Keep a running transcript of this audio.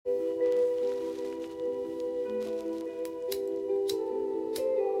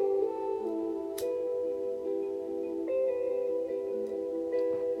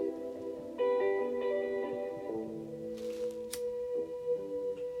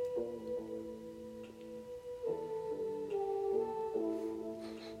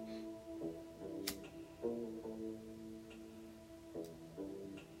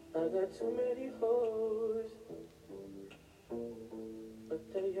got too many hoes,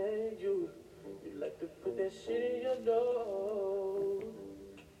 but they hate you. You like to put that shit in your nose,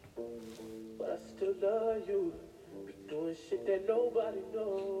 but I still love you. Be doing shit that nobody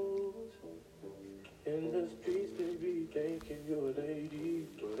knows. In the streets, they be thinking you're a lady,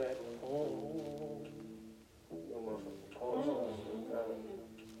 but at home,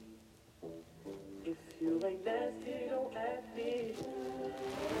 if you ain't nasty, don't act it.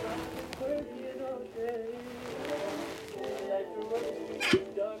 I'm working all day. Like the road is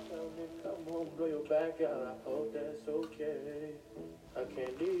dark out and come home, blow your back out. I hope that's okay. I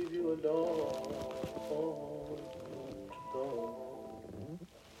can't leave you alone.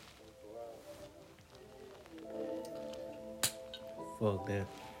 Fuck that.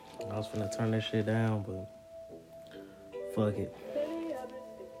 I was finna turn that shit down, but fuck it.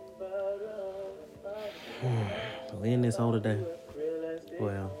 We in this hole today.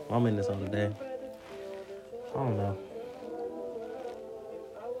 Well, I'm in this hole today. I don't know.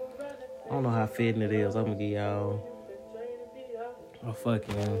 I don't know how fitting it is. I'm gonna give y'all a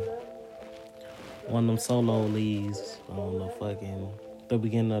fucking one of them solo leads on the fucking the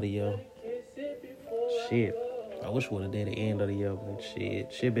beginning of the year. Shit. I wish we would have did the end of the year, but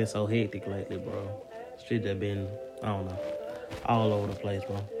shit been so hectic lately, bro. Shit just been, I don't know, all over the place,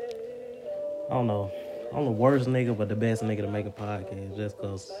 bro. I don't know. I'm the worst nigga, but the best nigga to make a podcast, just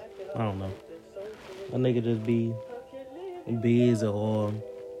cause, I don't know. A nigga just be busy or,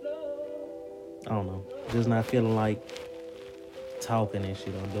 I don't know, just not feeling like talking and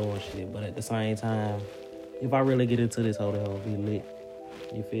shit or doing shit. But at the same time, if I really get into this whole be lit.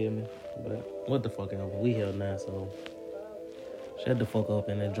 You feel me? But what the fuck ever. We here now, so shut the fuck up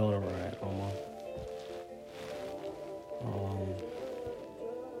and enjoy the ride, homo.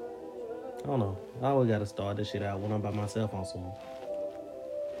 I don't know. I always gotta start this shit out when I'm by myself on some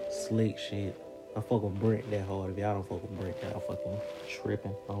slick shit. I fuck with Brent that hard. If y'all don't fuck with Brent, y'all fucking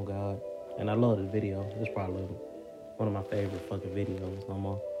tripping. Oh God. And I love this video. It's probably one of my favorite fucking videos no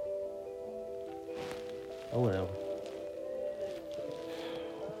more. Or whatever.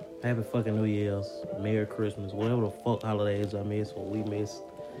 Happy fucking New Year's. Merry Christmas. Whatever the fuck holidays I miss or we missed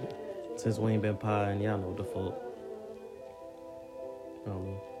since we ain't been pieing. Y'all know what the fuck. I don't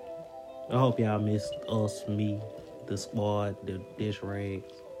know. I hope y'all missed us, me, the squad, the dish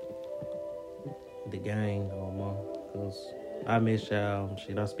rags, the gang, cause I miss y'all.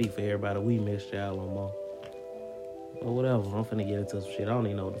 Shit, I speak for everybody. We miss y'all, Or whatever. I'm finna get into some shit. I don't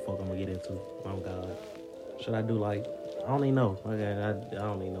even know what the fuck I'm gonna get into. Oh God. Should I do like? I don't even know. Okay, I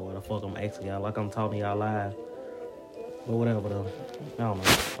don't even know what the fuck I'm asking y'all. Like I'm talking to y'all live. But whatever though. I don't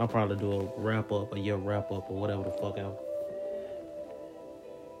know. I'll probably do a wrap up, a year wrap up, or whatever the fuck else.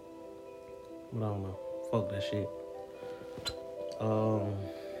 But I don't know. Fuck that shit. I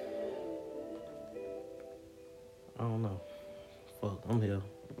don't know. Fuck, I'm here.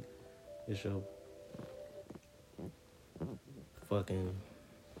 It's your fucking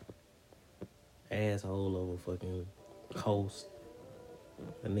asshole of a fucking host.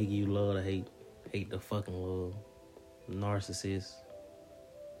 A nigga you love to hate the fucking love. Narcissist.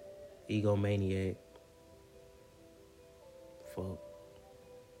 Egomaniac. Fuck.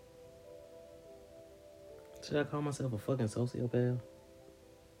 Should I call myself a fucking sociopath?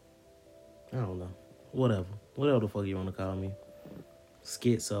 I don't know. Whatever the fuck you want to call me.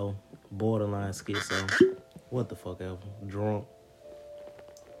 Schizo. Borderline schizo. What the fuck ever. Drunk.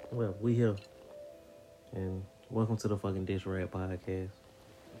 Well, we here. And welcome to the fucking Dish Rap Podcast.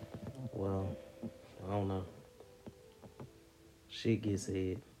 Well, I don't know. Shit gets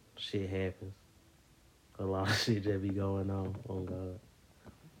said. Shit happens. A lot of shit just be going on. Oh God.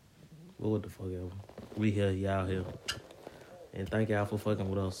 But what the fuck ever. We here, y'all here. And thank y'all for fucking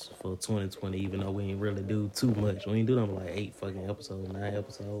with us for 2020, even though we ain't really do too much. We ain't do them like 8 fucking episodes, 9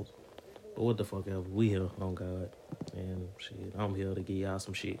 episodes. But what the fuck ever. We here, on God. And shit, I'm here to give y'all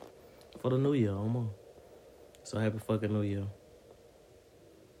some shit for the new year, So happy fucking New Year.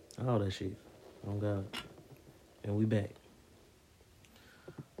 All that shit. On God. And we back.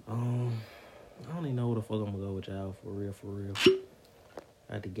 I don't even know where the fuck I'm gonna go with y'all for real.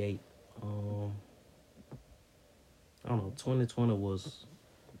 At the gate. I don't know, 2020 was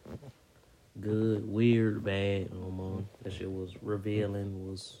good, weird, bad. That shit was revealing,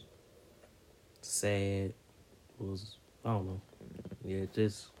 was sad, was, I don't know. Yeah,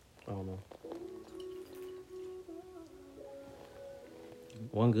 just, I don't know.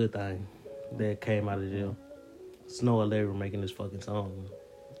 One good thing that came out of jail, Snow Allegra making this fucking song.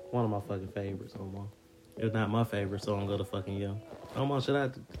 One of my fucking favorites, If not my favorite song of the fucking year. I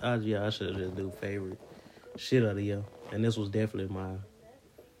should just do favorite shit of the year. And this was definitely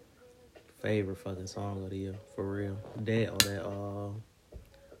favorite fucking song of the year, for real. That or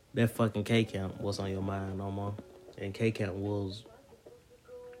that fucking K Count, What's on Your Mind, no more. And K Count was,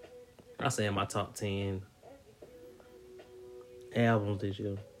 I say, in my top 10 albums this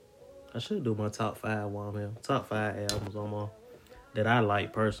year. I should do my top 5 while I'm here. Top 5 albums almost that I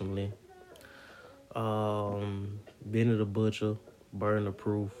like personally. Benny the Butcher, Burn the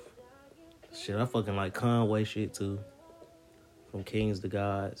Proof. Shit, I fucking like Conway shit too. From Kings to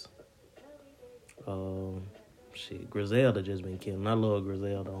Gods. Shit, Griselda just been killing. I love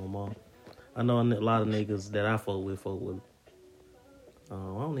Griselda almost. I know a lot of niggas that I fuck with. I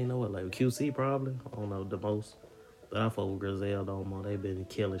don't even know what, like QC probably. I don't know the most. But I fuck with Griselda almost. They been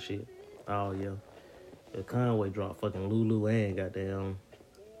killing shit all year. The Conway dropped fucking Lulu and goddamn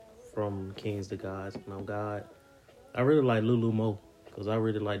From Kings to Gods. No God. I really like Lulu more. Cause I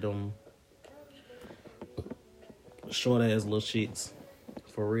really like them short ass little shits.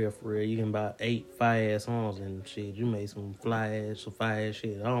 For real. You can buy 8 fire ass songs and shit. You made some fire ass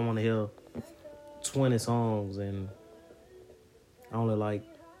shit. I don't want to hear 20 songs and only like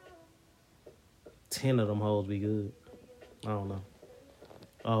 10 of them hoes be good. I don't know.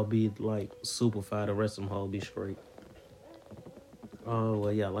 I'll be like super fire. The rest of them hoes be straight. Oh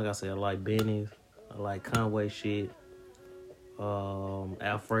well, yeah. Like I said, I like Benny's. I like Conway shit.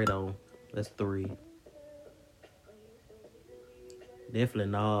 Alfredo. That's 3.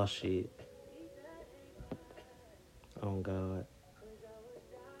 Definitely Nas shit. Oh God.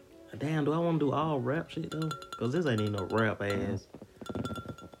 Damn, do I want to do all rap shit though? Cause this ain't even no rap ass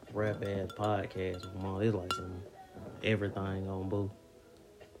podcast. Come it's like some everything on boo.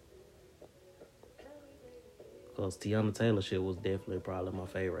 Cause Tiana Taylor shit was definitely probably my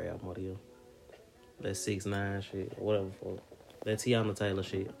favorite album of the year. That 6ix9ine shit, or whatever fuck. That Tiana Taylor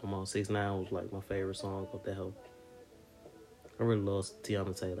shit. 6ix9ine was like my favorite song of the hell. I really love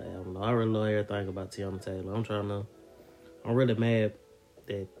Tiana Taylor album. I really love everything about Tiana Taylor. I'm really mad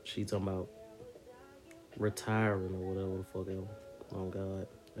that she talking about retiring or whatever the fuck ever. Oh God.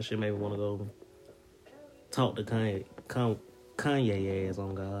 That shit made me want to go talk to Kanye ass,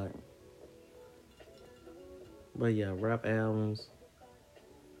 on God. But yeah, rap albums.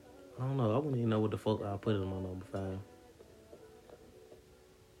 I don't know. I wouldn't even know what the fuck I'll put in my number 5.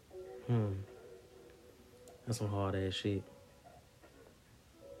 That's some hard ass shit.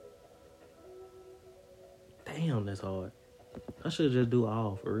 Damn, that's hard. I should just do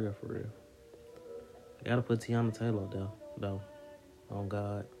all for real. I gotta put Tiana Taylor there, though. On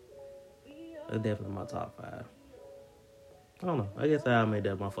God. That's definitely my top 5. I don't know. I guess I'll make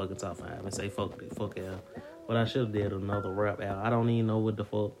that my fucking top 5 and say fuck yeah. But I should have did another rap album. I don't even know what the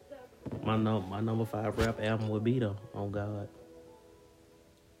fuck my number 5 rap album would be though. On God.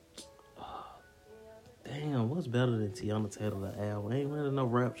 Damn, what's better than Tiana Taylor the album? Ain't really no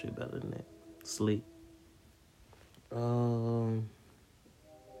rap shit better than that. Sleep. I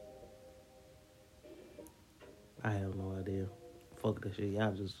have no idea. Fuck that shit.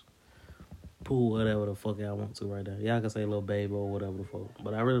 Y'all just pull whatever the fuck y'all want to right there. Y'all can say Lil Baby or whatever the fuck.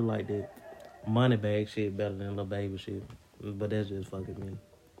 But I really like that Moneybag shit better than Lil Baby shit. But that's just fucking me.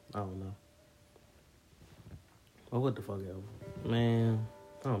 I don't know. But what the fuck else? Man,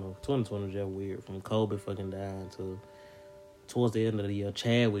 I don't know. 2020 was just weird. From Kobe fucking dying to towards the end of the year,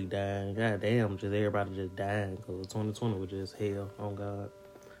 Chadwick dying. God damn, just everybody just dying. Because 2020 was just hell, on God.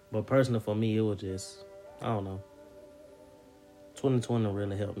 But personally for me, it was just, I don't know. 2020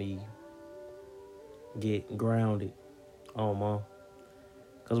 really helped me get grounded on my.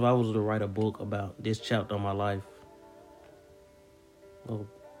 Because if I was to write a book about this chapter of my life, what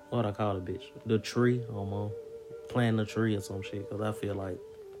would I call it, bitch? The tree, almost. Planting a tree or some shit. Because I feel like,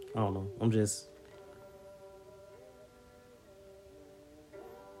 I don't know.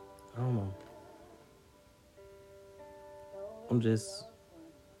 I don't know.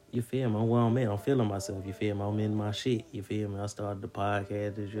 You feel me? I'm where I'm at. I'm feeling myself. You feel me? I'm in my shit. You feel me? I started the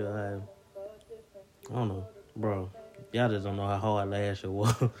podcast this year. I don't know. Bro, y'all just don't know how hard last year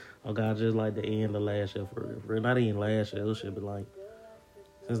was. Oh God, just like the end of last year for real. Not even last year. It should be like,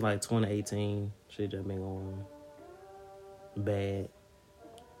 since like 2018, shit just been going bad.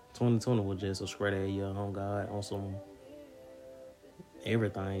 2020 was just a straight ass year, on God, on some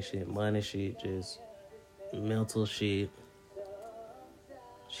everything shit, money shit, just mental shit,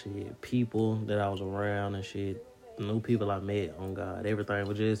 people that I was around and shit, new people I met, on God, everything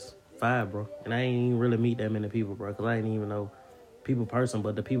was just fire, bro. And I ain't even really meet that many people, bro, because I didn't even know people person,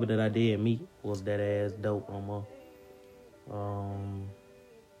 but the people that I did meet was that ass dope on my.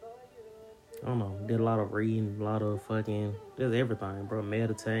 I don't know, did a lot of reading, a lot of fucking, just everything, bro.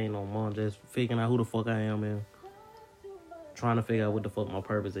 Meditating on mom, just figuring out who the fuck I am and trying to figure out what the fuck my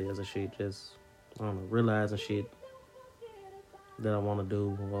purpose is and shit. Just, I don't know, realizing shit that I want to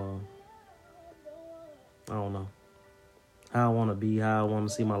do. I don't know. How I want to be, how I want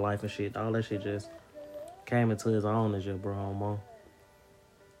to see my life and shit. All that shit just came into its own and shit, bro, homo.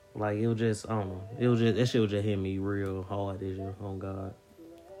 Like, it was just, I don't know. It was just, that shit was just hitting me real hard this year, on God.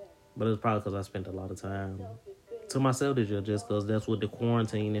 But it was probably because I spent a lot of time to myself this year, just because that's what the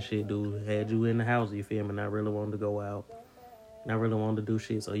quarantine and shit do. Had you in the house, you feel me? Not really wanting to go out. Not really wanting to do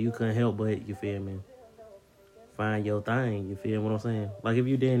shit. So you couldn't help but, you feel me? Find your thing, you feel what I'm saying? Like, if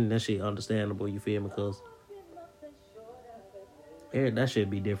you didn't, that shit understandable, you feel me? Because that shit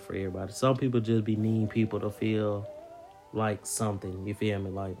be different for everybody. Some people just be needing people to feel like something, you feel me?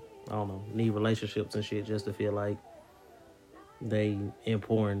 Like, I don't know, need relationships and shit just to feel like they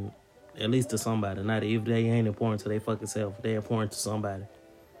important, at least to somebody. Not if they ain't important to their fucking self, they important to somebody.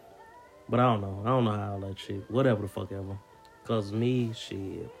 But I don't know how all that shit, whatever the fuck ever. Cause me,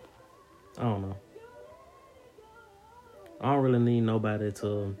 shit, I don't know. I don't really need nobody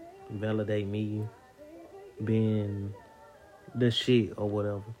to validate me being the shit or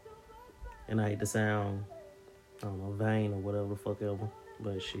whatever. And I hate to sound, I don't know, vain or whatever the fuck ever.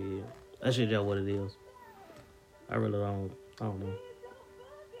 But shit, that shit just what it is. I really don't know. I don't know.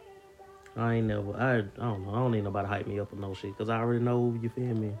 I don't need nobody to hype me up or no shit. Because I already know, you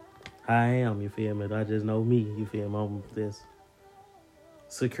feel me, how I am, you feel me. I just know me, you feel me. I'm just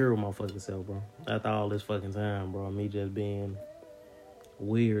secure with my fucking self, bro. After all this fucking time, bro. Me just being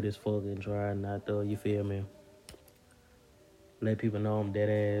weird as fuck and trying not to, you feel me, let people know I'm dead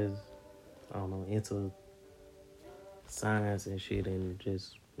ass, I don't know, into science and shit and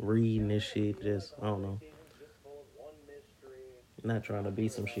just reading this shit. Just, I don't know. Not trying to be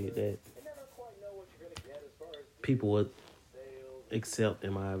some shit that people would accept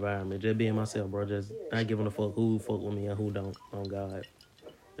in my environment. Just being myself, bro. Just not giving a fuck who fuck with me and who don't, on God.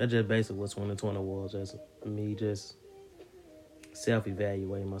 That's just basically what 2020 was. Just me just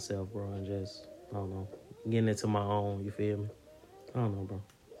self-evaluating myself, bro. And just, I don't know, getting into my own, you feel me? I don't know, bro.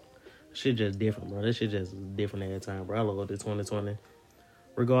 Shit just different, bro. This shit just different every time, bro. I love this 2020.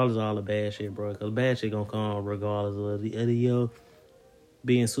 Regardless of all the bad shit, bro. Because bad shit gonna come regardless of the year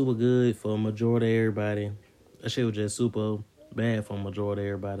being super good for a majority of everybody. That shit was just super bad for a majority of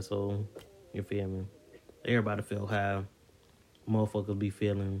everybody. So, you feel me? Everybody felt how motherfuckers be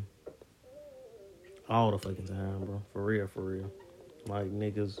feeling all the fucking time, bro. For real. Like,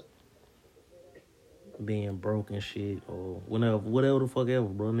 niggas being broke and shit, or whatever the fuck ever,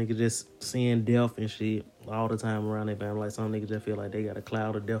 bro. Niggas just seeing death and shit all the time around their family. Like, some niggas just feel like they got a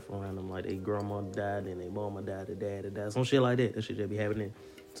cloud of death around them. Like, their grandma died, and their mama died, their dad died. Some shit like that. That shit just be happening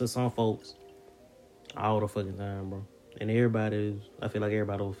to some folks all the fucking time, bro. And I feel like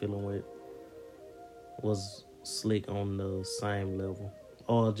everybody was feeling with was slick on the same level.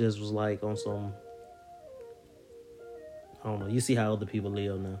 Or just was like on some, I don't know. You see how other people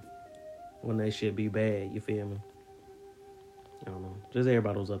live now. When they shit be bad, you feel me? I don't know. Just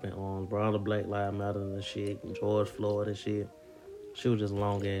everybody was up in arms, bro. All the Black Lives Matter and shit, and George Floyd and shit. Shit was just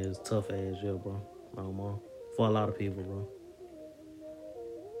long ass, tough ass shit, bro. No more. For a lot of people, bro.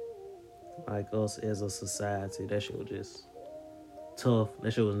 Like us as a society, that shit was just tough.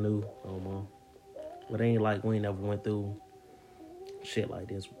 That shit was new, no more. But it ain't like we ain't never went through shit like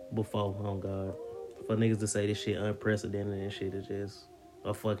this before, oh God. For niggas to say this shit unprecedented and shit is just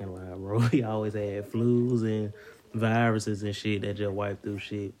a fucking lie, bro. We always had flus and viruses and shit that just wiped through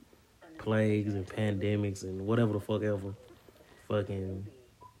shit. Plagues and pandemics and whatever the fuck ever. Fucking,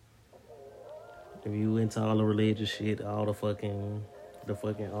 if you into all the religious shit, all the fucking, the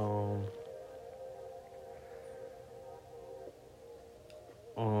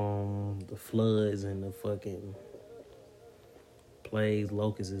floods and the fucking plagues,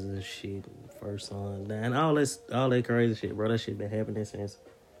 locusts and shit, first son, and all that crazy shit, bro. That shit been happening since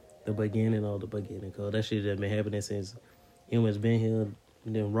the beginning of the beginning, cause that shit just been happening since humans been here,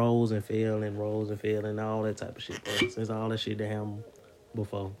 then rose and fell and all that type of shit, bro. Since all that shit that happened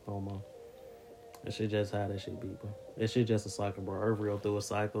before, almost. That shit just how that shit be, bro. That shit just a cycle, bro. Earth go through a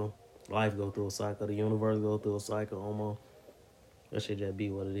cycle, life go through a cycle, the universe go through a cycle, almost. That shit just be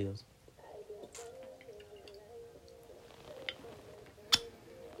what it is.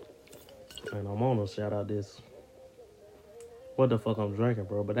 And I'm on to shout out this. What the fuck I'm drinking,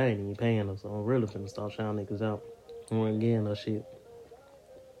 bro? But they ain't even paying us, so I'm really finna start shouting niggas out. We ain't getting no shit.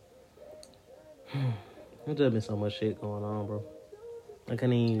 There's just been so much shit going on, bro. I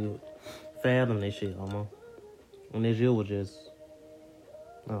can't even fathom this shit, almost. And this year was just,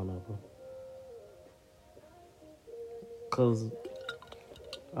 I don't know, bro. Cause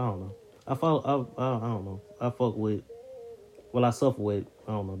I don't know. I don't know. I fuck with Well, I suffer with,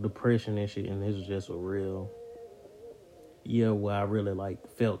 I don't know, depression and shit, and this is just a real year where I really, like,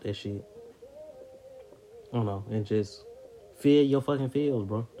 felt that shit. I don't know, and just feel your fucking feels,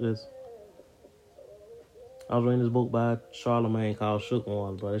 bro. Just, I was reading this book by Charlemagne called Shook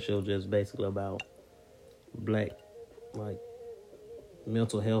Ones, bro. That shit was just basically about black, like,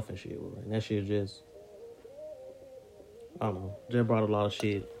 mental health and shit, bro. And that shit just, I don't know, just brought a lot of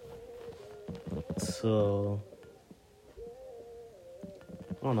shit. So,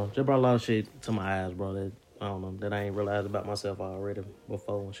 I don't know, just brought a lot of shit to my eyes, bro, that, I don't know, that I ain't realized about myself already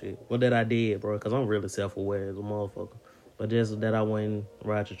before and shit. Well, that I did, bro, because I'm really self-aware as a motherfucker. But just that I wasn't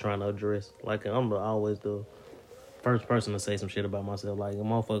right to trying to address. Like, I'm always the first person to say some shit about myself. Like, a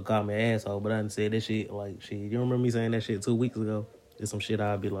motherfucker called me an asshole, but I didn't say that shit. Like, shit, you remember me saying that shit 2 weeks ago? It's some shit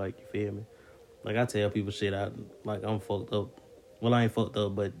I'd be like, you feel me? Like, I tell people shit, like, I'm fucked up. Well, I ain't fucked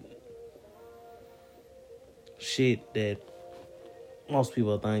up, but shit that most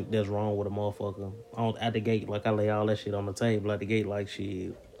people think that's wrong with a motherfucker. At the gate, like, I lay all that shit on the table. At the gate, like,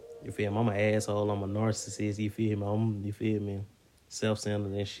 shit, you feel me? I'm an asshole. I'm a narcissist. You feel me? You feel me?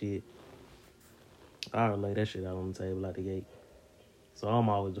 Self-centered and shit. I already lay that shit out on the table at the gate. So I'm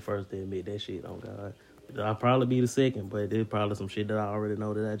always the first to admit that shit on God. I'll probably be the second, but there's probably some shit that I already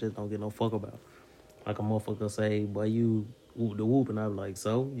know that I just don't get no fuck about. Like a motherfucker say, boy, you whoop the whoop, and I'm like,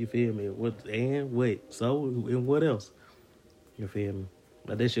 so? You feel me? What, and what? So? And what else? You feel me?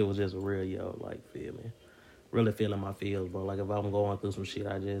 But this shit was just a real, like, feel me? Really feeling my feels, bro. Like, if I'm going through some shit,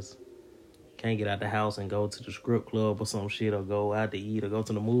 I just can't get out the house and go to the script club or some shit, or go out to eat, or go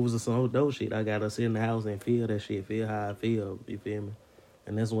to the movies or some those shit. I gotta sit in the house and feel that shit, feel how I feel, you feel me?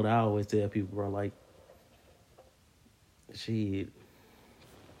 And that's what I always tell people, bro, like, shit,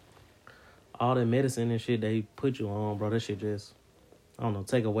 all that medicine and shit they put you on, bro, that shit just, I don't know,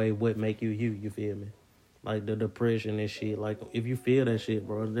 take away what make you, you feel me? Like, the depression and shit, like, if you feel that shit,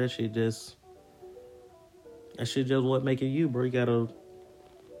 bro, that shit just what make you, bro. You gotta,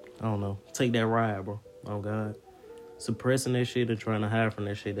 I don't know, take that ride, bro. Oh, God. Suppressing that shit and trying to hide from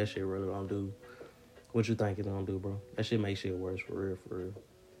that shit really don't do what you think it's gonna do, bro. That shit make shit worse, for real, for real.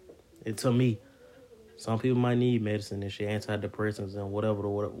 And to me, some people might need medicine and shit, antidepressants and whatever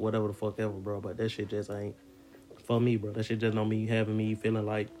the fuck ever, bro. But that shit just ain't for me, bro. That shit just don't mean having me feeling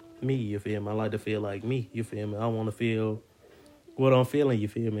like me, you feel me? I like to feel like me, you feel me? I want to feel what I'm feeling, you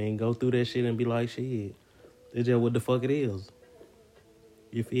feel me? And go through that shit and be like, shit, it's just what the fuck it is.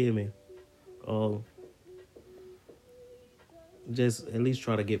 You feel me? Just at least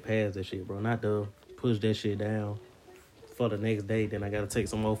try to get past that shit, bro. Not to push that shit down for the next day. Then I gotta take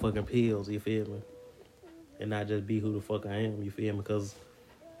some more fucking pills, you feel me? And not just be who the fuck I am, you feel me? Because,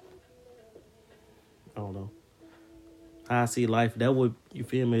 I don't know. How I see life, that would, you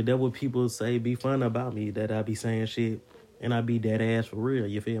feel me? That what people say be fun about me, that I be saying shit and I be dead ass for real,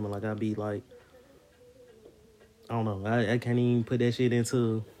 you feel me? Like, I be like, I don't know. I can't even put that shit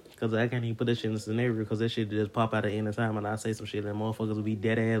into, because I can't even put that shit in the scenario, because that shit just pop out at any time and I say some shit and motherfuckers will be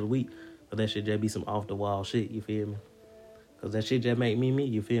dead ass weak. But that shit just be some off the wall shit, you feel me? Because that shit just make me,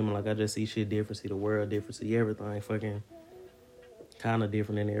 you feel me? Like, I just see shit different, see the world different, see everything fucking kind of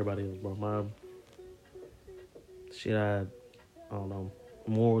different than everybody else, bro. My shit, I don't know,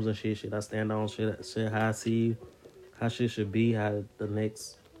 morals and shit I stand on, shit how I see how shit should be, how the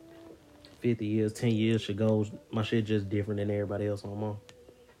next 50 years, 10 years should go. My shit just different than everybody else on my.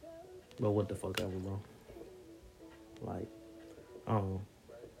 But what the fuck ever, bro. Like, I don't know.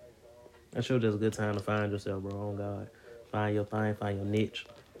 That shit just a good time to find yourself, bro. Oh, God. Find your thing, find your niche.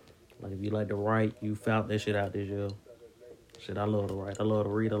 Like, if you like to write, you found that shit out this year. Shit, I love to write. I love to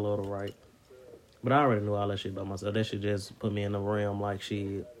read. I love to write. But I already knew all that shit about myself. That shit just put me in the realm like,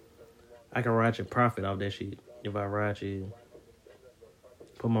 shit, I can write you profit off that shit. If I write you,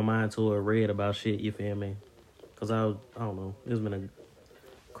 put my mind to it, read about shit, you feel me? Because I don't know. It's been a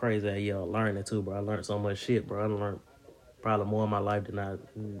crazy year learning too, bro. I learned so much shit, bro. I learned probably more in my life than I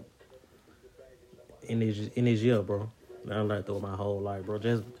in this year, bro. I learned through my whole life, bro.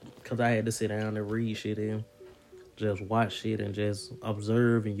 Just because I had to sit down and read shit and just watch shit and just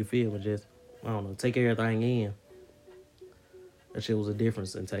observe, and you feel me? Just, I don't know, take everything in. That shit was a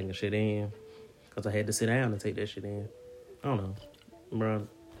difference in taking shit in, because I had to sit down and take that shit in. I don't know, bro.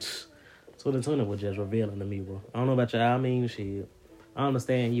 2020 was just revealing to me, bro. I don't know about y'all. I mean, shit. I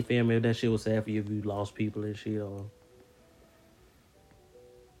understand, you feel me, if that shit was sad for you, if you lost people and shit, or,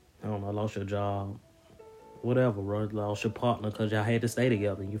 I don't know, lost your job. Whatever, bro. Lost your partner because y'all had to stay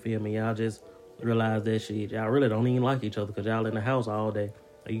together. You feel me? Y'all just realized that shit. Y'all really don't even like each other because y'all in the house all day.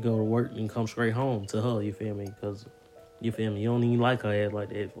 You go to work and come straight home to her, you feel me? Because You feel me? You don't even like her ass like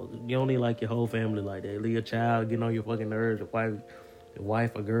that. You don't even like your whole family like that. Leave your child getting on your fucking nerves. Your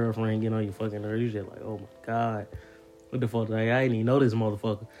wife or girlfriend getting on your fucking nerves. You just like, oh my God. What the fuck? Like, I ain't even know this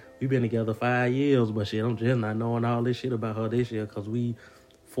motherfucker. We been together 5 years, but shit, I'm just not knowing all this shit about her this year because we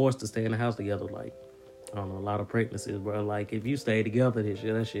forced to stay in the house together. Like, I don't know, a lot of pregnancies, bro. Like, if you stay together this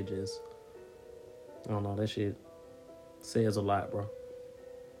year, that shit just, I don't know, that shit says a lot, bro.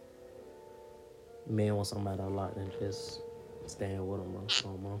 Men want somebody a lot than just staying with them, bro. I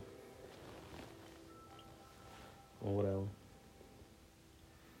don't know. Or whatever.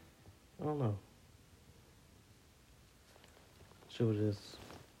 I don't know. She was just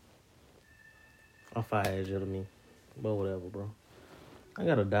a fire to me. But whatever, bro. I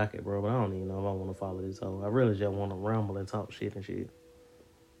got a docket, bro, but I don't even know if I want to follow this hoe. I really just want to ramble and talk shit and shit.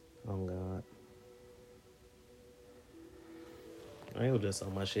 Oh, God. It was just so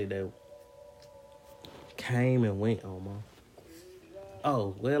much shit that came and went on, man.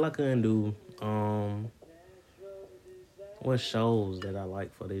 Oh, well, I couldn't do, what shows that I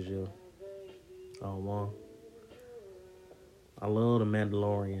like for this year? Oh, man. I love The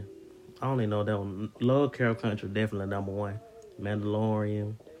Mandalorian. I don't even know that one. Love Carol Country, definitely number one.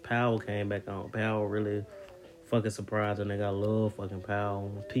 Mandalorian. Power came back on. Power really fucking surprising. Nigga, I love fucking Power.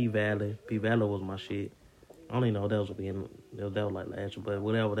 P-Valley. P-Valley was my shit. I don't even know that was like last year, but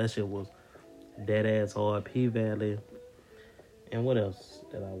whatever. That shit was dead ass hard. P-Valley. And what else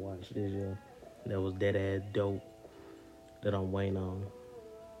did I watch this year that was dead ass dope that I'm waiting on?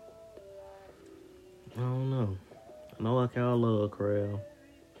 I don't know. I know I kinda love Crowd.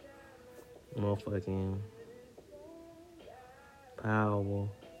 Motherfucking Power.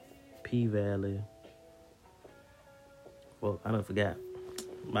 P-Valley. Well, I done forgot.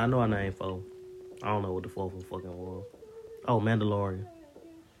 But I know I named 4. I don't know what the 4th one fucking was. Oh, Mandalorian.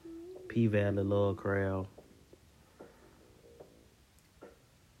 P-Valley, Love Crowd.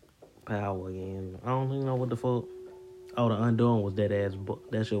 Power again. I don't even know what the fuck. Oh, The Undoing was that ass.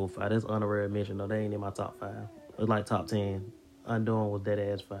 That shit was 5. That's honorary mention though. They ain't in my top 5. It's like top 10. Undoing was that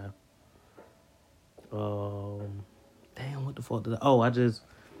ass 5. Damn, what the fuck did I... Oh, I just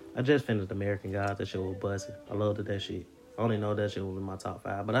finished American Gods. That shit was busting. I loved that shit. I only know that shit was in my top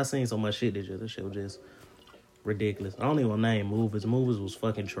 5. But I seen so much shit this year. This shit was just ridiculous. I don't even want to name movies. Movies was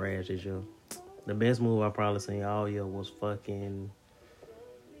fucking trash this year. The best movie I probably seen all year was fucking...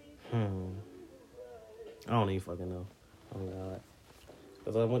 I don't even fucking know. Oh, God.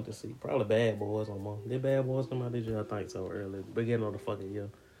 Because I went to see probably Bad Boys on more. Did Bad Boys come out this year? I think so, early. Beginning of the fucking year.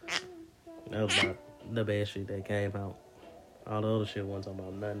 That was about the best shit that came out. All the other shit wasn't talking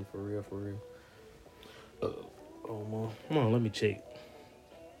about nothing for real, for real. Oh, man. Come on, let me check.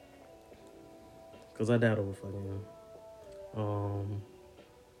 Because I doubt it was fucking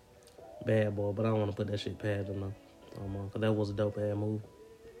Bad Boy, but I don't want to put that shit past them, though. Oh, man. Because that was a dope-ass movie.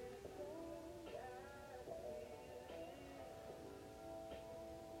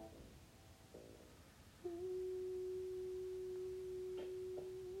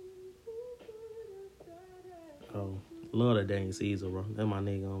 Oh, love that Daniel Caesar, bro. That's my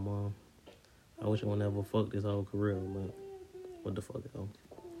nigga on mom. I wish I would never fuck this whole career, but what the fuck, though?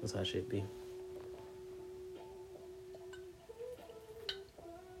 That's how shit be.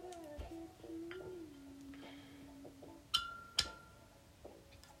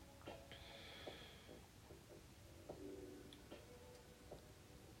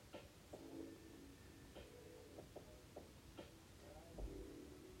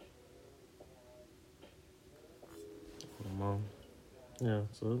 Mom. Yeah,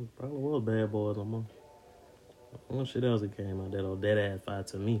 so it probably was Bad Boys on mom. What shit else that came out that old dead ass fight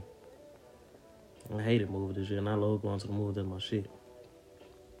to me? I hated movie this year, and I love going to the movies. That's my shit.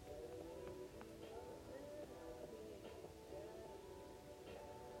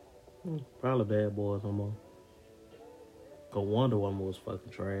 Probably Bad Boys no more. Cause Wonder Woman was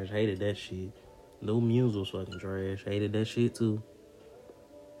fucking trash. Hated that shit. New Muse was fucking trash. Hated that shit too.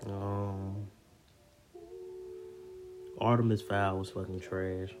 Artemis Fowl was fucking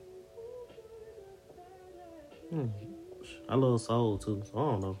trash. I love Soul too, so I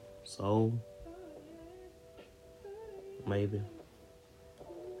don't know. Soul. Maybe.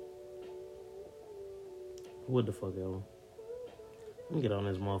 What the fuck, y'all? Let me get on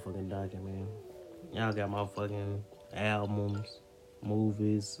this motherfucking docket, man. Y'all got my fucking albums,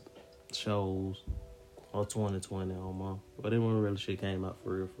 movies, shows, or 2020 on my. But it when really shit came out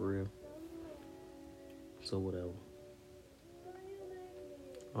for real, for real. So whatever.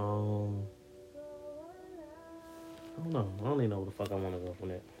 I don't know. I don't even know where the fuck I want to go from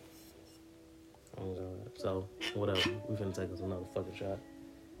that. Oh God. So whatever. We finna take us another fucking shot.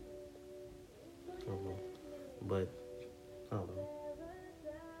 I don't know. But I don't know.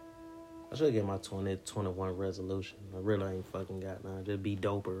 I should get my 2021 resolution. I really ain't fucking got none. Just be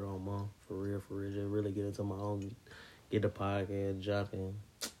doper on mom. For real. Just really get into my own, get the podcast jumping,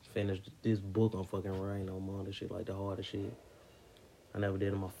 finish this book on fucking writing on mom. This shit like the hardest shit I never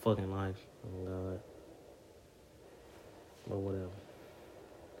did in my fucking life. Oh God. But whatever.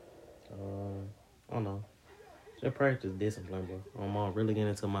 I don't know. Just practice discipline, bro. I'm gonna really get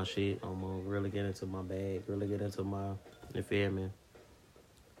into my shit. I'm gonna really get into my bag. Really get into my, you feel me?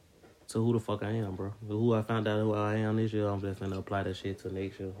 To who the fuck I am, bro. Who I found out who I am this year, I'm just gonna apply that shit to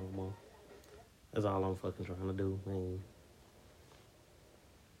next year. That's all I'm fucking trying to do. Man.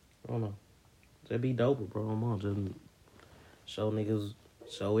 I don't know. Just be dope, bro. I'm on. Just show niggas,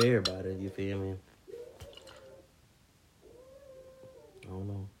 show everybody, you feel me? I don't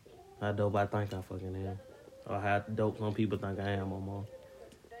know. How dope I think I fucking am. Or how dope some people think I am, on.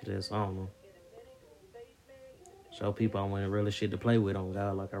 Just, I don't know. Show people I want really shit to play with on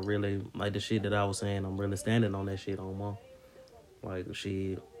God. Like I really, like the shit that I was saying, I'm really standing on that shit on mom. Like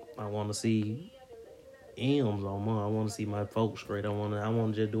shit, I want to see M's on mom. I want to see my folks straight. I want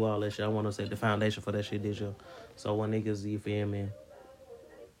to just do all that shit. I want to set the foundation for that shit this year. So when niggas, you feel me?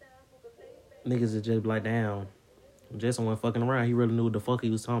 Niggas is just like, damn, Jason wasn't fucking around. He really knew what the fuck he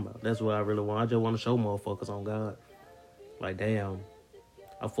was talking about. That's what I really want. I just want to show motherfuckers on God. Like, damn,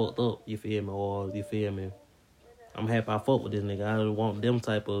 I fucked up, you feel me? Or, you feel me? I'm happy I fuck with this nigga. I don't want them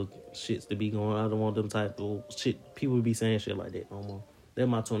type of shits to be going. I don't want them type of shit. People be saying shit like that no more. That's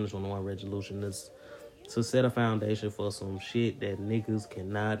my 2021 resolution. Is to set a foundation for some shit that niggas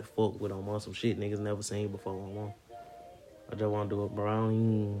cannot fuck with no more. Some shit niggas never seen before no more. I just want to do it, bro. I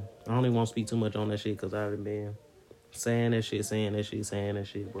don't even want to speak too much on that shit because I've been saying that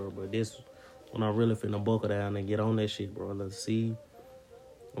shit, bro. But this, when I really finna buckle down and get on that shit, bro. Let's see.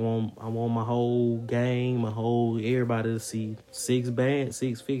 I want my whole gang, everybody to see six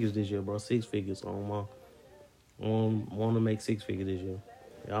figures this year, bro. 6 figures on my. I want to make 6 figures this year.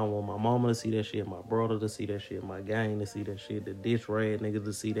 I want my mama to see that shit, my brother to see that shit, my gang to see that shit, the ditch rad niggas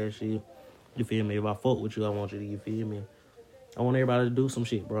to see that shit. You feel me? If I fuck with you, I want you to, you feel me? I want everybody to do some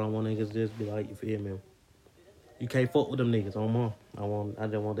shit, bro. I want niggas to just be like, you feel me? You can't fuck with them niggas on mom. I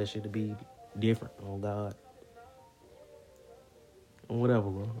just want that shit to be different on God. Whatever,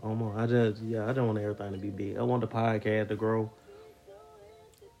 bro. I just want everything to be big. I want the podcast to grow.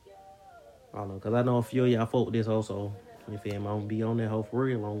 I don't know, because I know a few of y'all fuck with this also. You feel me? I'm going to be on that hoe for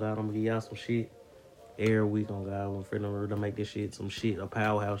real on God. I'm going to give y'all some shit every week on God. I'm finna to make this shit some shit, a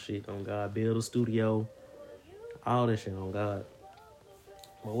powerhouse shit on God. Build a studio. All that shit on God.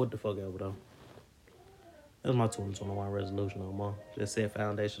 But what the fuck ever, though? That's my 2021 resolution on mom. Just set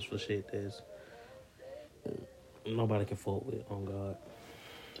foundations for shit that's nobody can fuck with on God.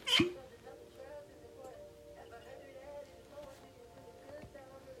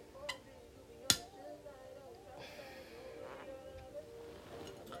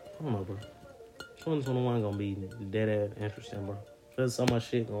 I don't know, bro. 2021 gonna be dead ass interesting, bro. There's so much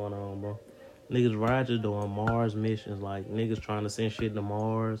shit going on, bro. Niggas Roger doing Mars missions, like niggas trying to send shit to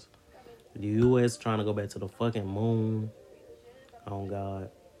Mars. The U.S. trying to go back to the fucking moon. Oh God.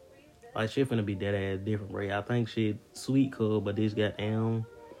 Like shit finna be dead ass different, bro. I think shit sweet cool, but this goddamn,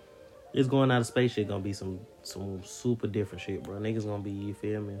 it's going out of space shit gonna be some super different shit, bro. Niggas gonna be, you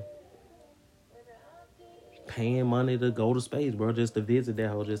feel me? Paying money to go to space, bro, just to visit that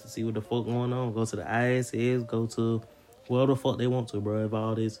hole, just to see what the fuck going on. Go to the ISS, go to wherever the fuck they want to, bro. If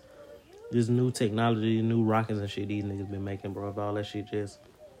all this new technology, new rockets and shit these niggas been making, bro. If all that shit just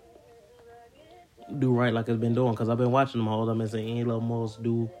do right like it's been doing. Because I've been watching them hoes. I've been seeing Elon Musk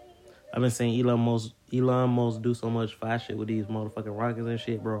do so much fire shit with these motherfucking rockets and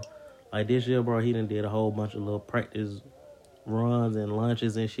shit, bro. Like this year, bro, he done did a whole bunch of little practice runs and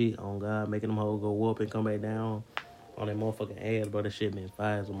lunches and shit on God, making them hoes go up and come back down on that motherfucking ass, bro. That shit been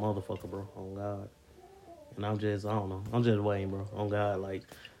fire as a motherfucker, bro, on God. And I don't know. I'm just waiting, bro, on God. Like,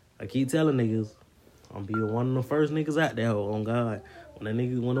 I keep telling niggas, I'm be one of the first niggas out there, on God. When the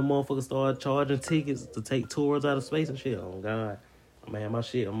motherfuckers start charging tickets to take tours out of space and shit, on God. I'm gonna have my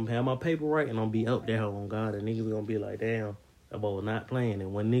shit, I'm gonna have my paper right, and I'm gonna be up there, on God. And niggas gonna be like, damn, that boy was not playing.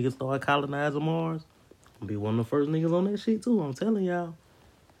 And when niggas start colonizing Mars, I'm gonna be one of the first niggas on that shit, too. I'm telling y'all.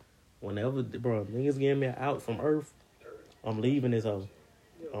 Whenever, bro, niggas getting me out from Earth, I'm leaving this house,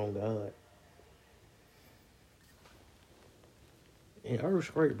 on God. And Earth's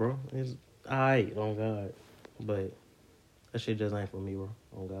great, bro. It's alright, on God. But that shit just ain't for me, bro.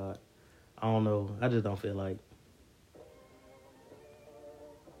 On God. I don't know. I just don't feel like.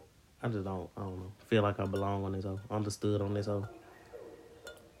 I don't know. Feel like I belong on this hoe. Understood on this hoe.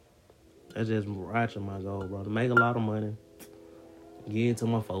 That's just watching my goal, bro. To make a lot of money. Get it to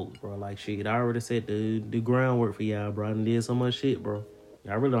my folks, bro. Like, shit, I already set the groundwork for y'all, bro. I done did so much shit, bro.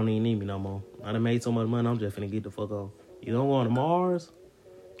 Y'all really don't even need me no more. I done made so much money, I'm just finna get the fuck off. You don't go to Mars?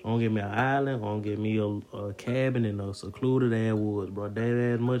 Don't give me an island. Don't give me a cabin in a secluded ass woods, bro.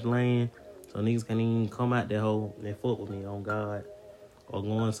 That ass much land, so niggas can't even come out that hole and fuck with me, on God. Or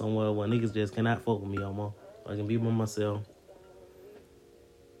going somewhere where niggas just cannot fuck with me no more. I can be by myself.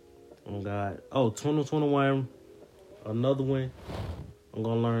 On God. Oh, 2021, another one. I'm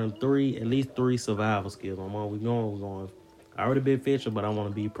gonna learn at least three survival skills. We're going. I already been fishing, but I want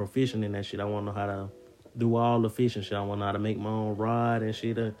to be proficient in that shit. I want to know how to do all the fishing shit. I want to know how to make my own rod and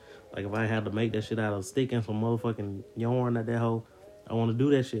shit. Like, if I had to make that shit out of stick and some motherfucking yarn at that hole, I want to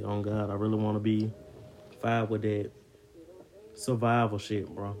do that shit. On God, I really want to be fine with that survival shit,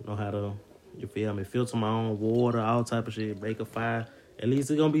 bro. Know how to, you feel me, filter my own water, all type of shit, make a fire. At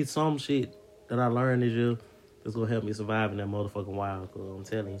least it's gonna be some shit that I learned this year that's gonna help me survive in that motherfucking wild, cause I'm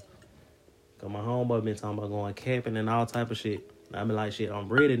telling you. Cause my homeboy been talking about going camping and all type of shit. I be like, shit, I'm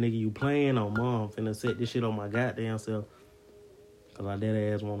ready, nigga, you playing on mom. Finna set this shit on my goddamn self. Cause I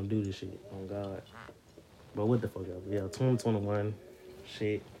dead ass wanna do this shit, on God. But what the fuck ever? Yeah, 2021,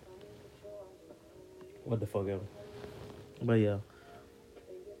 shit. What the fuck ever? But yeah.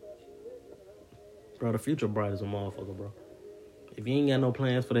 Bro, the future bright as a motherfucker, bro. If you ain't got no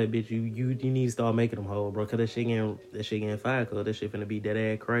plans for that bitch, you need to start making them whole, bro. Cause that shit getting fired, cause that shit finna be dead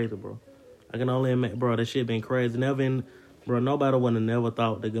ass crazy, bro. I can only admit, bro, that shit been crazy. Bro, nobody would have never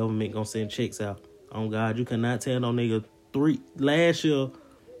thought the government gonna send checks out. Oh God, you cannot tell no nigga last year,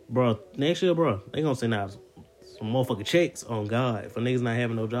 bro. Next year, bro, they gonna send out some motherfucking checks. On God, for niggas not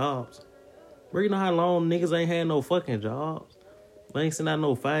having no jobs. Bro, you know how long niggas ain't had no fucking jobs? They ain't send out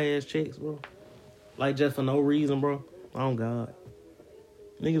no fire ass checks, bro. Like, just for no reason, bro. Oh God.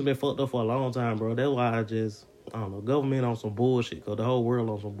 Niggas been fucked up for a long time, bro. That's why I don't know, government on some bullshit, cause the whole world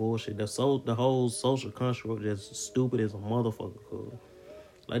on some bullshit. The whole social construct just stupid as a motherfucker, cause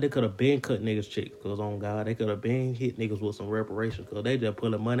like they could have been cut niggas checks, cause on God, they could have been hit niggas with some reparations, cause they just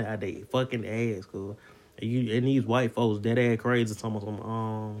pulling money out they fucking ass, cause and these white folks dead ass crazy, some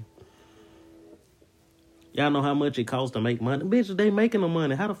y'all know how much it costs to make money? Bitch, they making the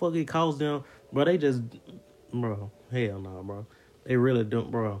money. How the fuck it costs them? Bro, they just, bro, hell nah, bro. They really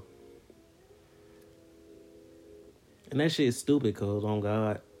don't, bro. And that shit's stupid, cuz, on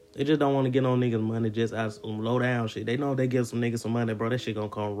God. They just don't want to get on niggas' money just out some low down shit. They know if they give some niggas some money, bro, that shit gonna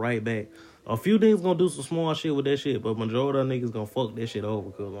come right back. A few niggas gonna do some small shit with that shit, but majority of niggas gonna fuck that shit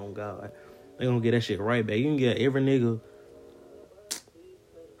over, cuz, on God. They gonna get that shit right back. You can get every nigga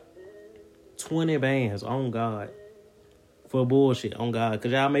 20 bands, on God, for bullshit, on God.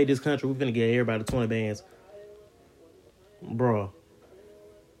 Cause y'all made this country, we finna get everybody 20 bands. Bro.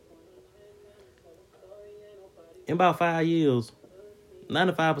 In about 5 years,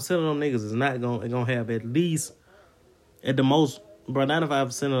 95% of them niggas is not gonna have at least, at the most, bro, 95%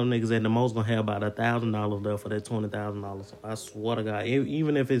 of them niggas at the most gonna have about $1,000 left for that $20,000. I swear to God,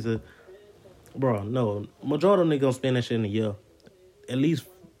 even if it's no, majority of them niggas gonna spend that shit in a year. At least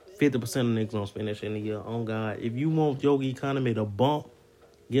 50% of niggas gonna spend that shit in a year. On God, if you want your economy to bump,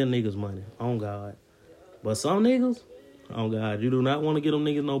 get niggas money. On God, but some niggas, on God, you do not want to get them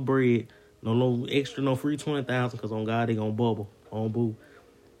niggas no bread. No extra, no free 20,000, cause on God they gonna bubble. On boo.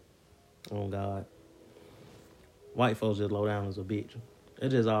 On God. White folks just low down as a bitch.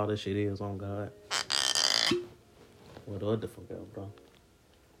 That's just all this shit is, on God. What the fuck out, bro?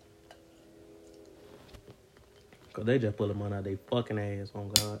 Cause they just pulling money out they fucking ass, on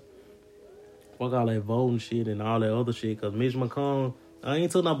God. Fuck all that voting shit and all that other shit. Cause Mitch McConnell, I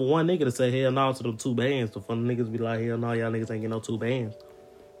ain't took number one nigga to say hell no to them 2 bands. The fun niggas be like, hell no, y'all niggas ain't get no 2 bands.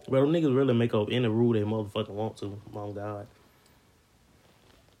 Bro, them niggas really make up any rule they motherfucking want to. On God.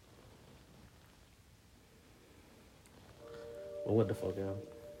 But what the fuck, y'all?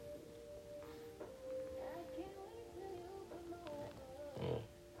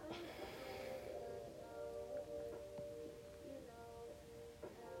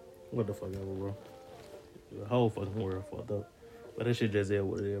 What the fuck ever, bro? The whole fucking world fucked up. But that shit just is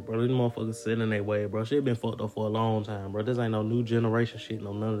what it is, bro. These motherfuckers sitting in their way, bro. Shit been fucked up for a long time, bro. This ain't no new generation shit,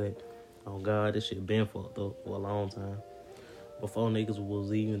 no none of that. Oh, God, this shit been fucked up for a long time. Before niggas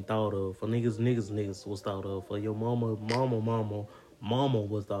was even thought of. For niggas was thought of. For your mama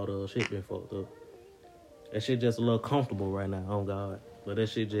was thought of. Shit been fucked up. That shit just a little comfortable right now, oh God. But that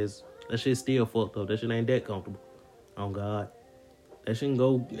shit still fucked up. That shit ain't that comfortable, oh God. That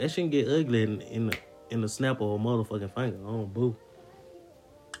shouldn't get ugly in the snap of a motherfucking finger. Oh, boo.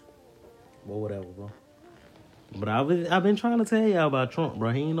 But whatever, bro. But I've been trying to tell y'all about Trump,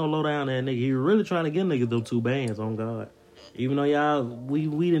 bro. He ain't no low down that nigga. He really trying to get niggas them 2 bands, on God. Even though y'all,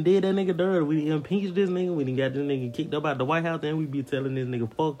 we done did that nigga dirty. We impeached this nigga. We done got this nigga kicked up out the White House. Then we be telling this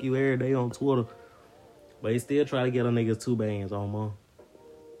nigga, fuck you every day on Twitter. But he still try to get a nigga 2 bands on, man.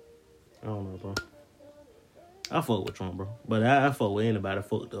 I don't know, bro. I fuck with Trump, bro. But I fuck with anybody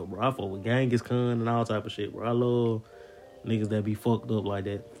fucked up, bro. I fuck with Genghis Khan and all type of shit, bro. I love niggas that be fucked up like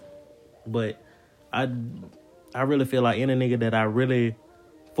that. But I really feel like any nigga that I really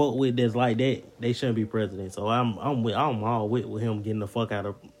fuck with that's like that, they shouldn't be president. So I'm all with him getting the fuck out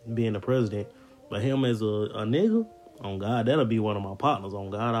of being the president. But him as a nigga, on God, that'll be one of my partners. On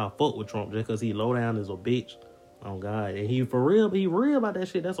God, I'll fuck with Trump just because he low down as a bitch. On God. And he for real, he real about that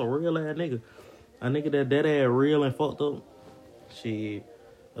shit. That's a real ass nigga. A nigga that ass real and fucked up. Shit.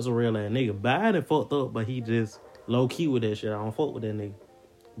 That's a real ass nigga. Biden fucked up, but he just low key with that shit. I don't fuck with that nigga.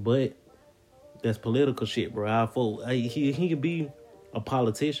 But that's political shit, bro. I fuck. He could be a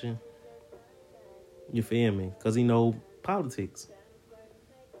politician. You feel me? Cause he know politics.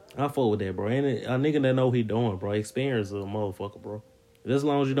 I fuck with that, bro. And a nigga that know he doing, bro. Experience is a motherfucker, bro. Just as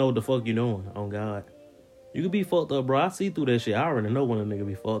long as you know what the fuck you doing, on God. You can be fucked up, bro. I see through that shit. I already know when a nigga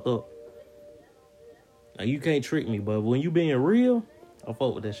be fucked up. Like, you can't trick me, but when you being real, I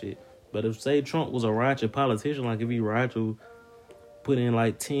fuck with that shit. But if, say, Trump was a righteous politician, like if he righteous, put in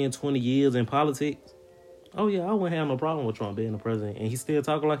like 10, 20 years in politics, oh yeah, I wouldn't have no problem with Trump being the president. And he still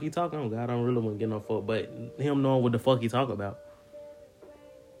talking like he talking. Oh God, I don't really want to get no fuck. But him knowing what the fuck he talk about,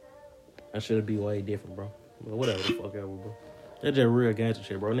 that should be way different, bro. But whatever the fuck ever, bro. That's just real gangster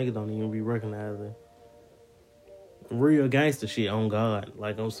shit, bro. Niggas don't even be recognizing real gangster shit, on God.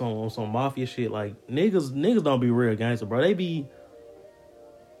 Like on some mafia shit. Like niggas don't be real gangster, bro. They be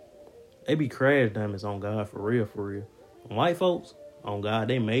crash dummies, on God, for real. White folks, on God,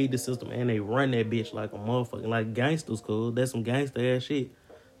 they made the system and they run that bitch like a motherfucking like gangsters, cuz. That's some gangster ass shit.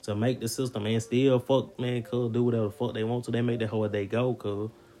 To make the system and still fuck, man, cuz, do whatever the fuck they want to. They make that whole they go, cuz.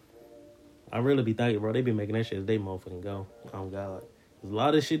 I really be thinking, bro, they be making that shit as they motherfucking go, on God. There's a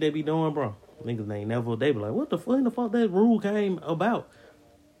lot of shit they be doing, bro. Niggas ain't never, they be like, what the fuck that rule came about?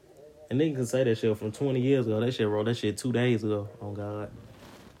 And niggas can say that shit from 20 years ago. That shit wrote that shit 2 days ago, on God.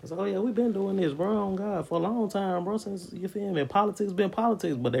 It's like, oh yeah, we been doing this, bro, on God, for a long time, bro, since, you feel me? Politics been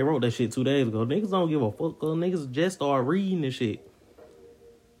politics, but they wrote that shit 2 days ago. Niggas don't give a fuck, cause niggas just start reading this shit.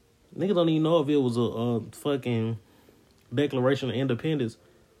 Niggas don't even know if it was a fucking Declaration of Independence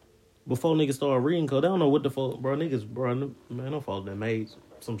before niggas start reading, cause they don't know what the fuck, bro. Niggas, bro, man, no fault that made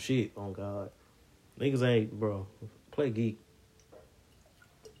some shit, on God. Niggas ain't, bro, play geek.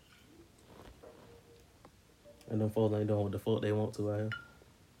 And them folks ain't doing what the fuck they want to out here.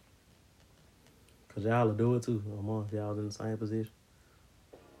 Cause y'all will do it too, no more. Y'all in the same position.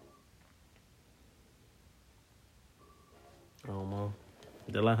 I don't know.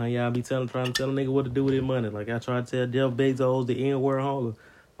 Just like how y'all be trying to tell a nigga what to do with his money. Like I tried to tell Jeff Bezos the N-word hunger.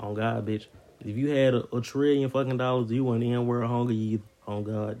 On God, bitch. If you had a trillion fucking dollars, you wouldn't N-word hunger either. On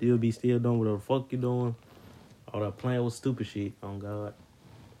God. You'll be still doing whatever the fuck you doing. All that playing with stupid shit. On God.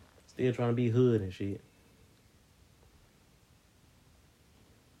 Still trying to be hood and shit.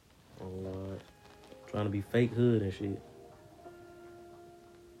 On God. Trying to be fake hood and shit.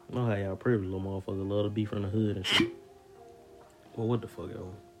 I know how y'all privileged little motherfuckers love to be from the hood and shit. Well, what the fuck,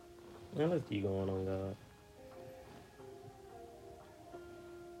 yo? Man, let's keep going, on God.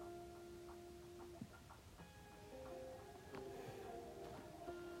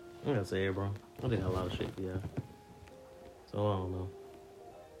 I gotta say it, bro. I think a lot of shit, yeah. So, I don't know.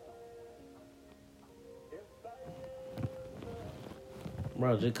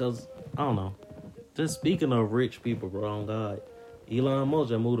 Bro, just cause, I don't know. Just speaking of rich people, bro, on God. Elon Musk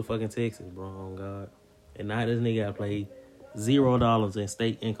just moved to fucking Texas, bro, on God. And now this nigga gotta pay $0 in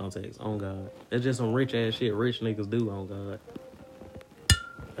state income tax, on God. That's just some rich ass shit rich niggas do, on God.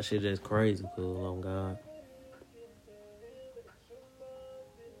 That shit just crazy, cool, on God.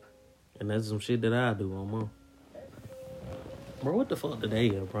 And that's some shit that I do, on Mom. Bro, what the fuck did they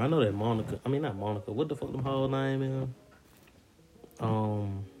get, bro? I know that Monica, I mean, not Monica. What the fuck them whole name is?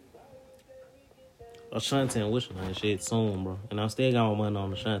 Ashanti and what's her name? Shit soon, bro. And I still got my money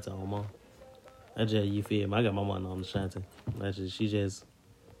on Ashanti, on Mom. I just, you feel me? I got my money on Ashanti. That's just, she just,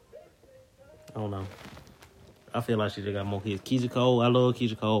 I don't know. I feel like she just got more hits. Keisha Cole, I love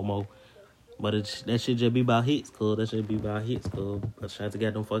Keisha Cole more. But that shit just be about hits, cuz. That shit be about hits, cuz. Ashanti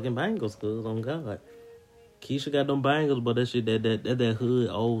got them fucking bangles, cuz, on God. Keisha got them bangles, but that shit, that hood,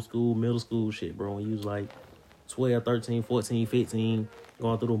 old school, middle school shit, bro. When you was like 12, 13, 14, 15,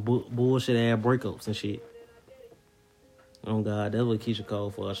 going through them bullshit ass breakups and shit. Oh God, that's what Keisha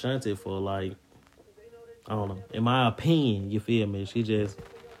Cole for. Ashanti for, like, I don't know. In my opinion, you feel me? She just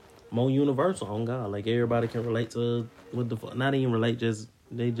more universal on God. Like everybody can relate to what the fuck. Not even relate, just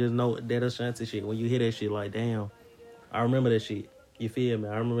they just know that Ashanti shit. When you hear that shit, like damn, I remember that shit. You feel me?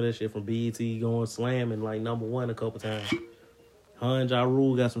 I remember that shit from BET going slamming like #1 a couple times. Hun Ja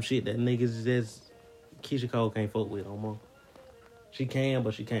Rule got some shit that niggas just Keisha Cole can't fuck with no more. She can,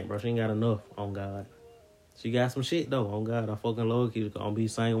 but she can't, bro. She ain't got enough on God. She got some shit though on God. I fucking love Keisha Cole. I'm be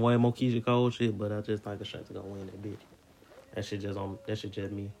saying way more Keisha Cole shit, but I just think Ashanti gonna win that bitch. That shit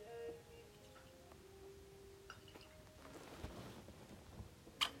just me.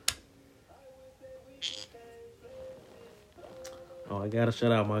 Oh, I gotta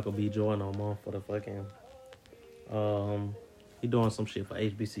shout out Michael B. Jordan on more for the fucking he doing some shit for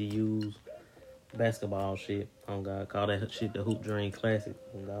HBCUs, basketball shit. On God, call that shit the Hoop Dream Classic.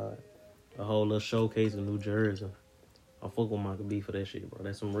 On God, a whole little showcase in New Jersey. I fuck with Michael B for that shit, bro.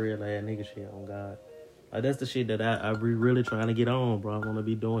 That's some real ass nigga shit. On God, like that's the shit that I be really trying to get on, bro. I wanna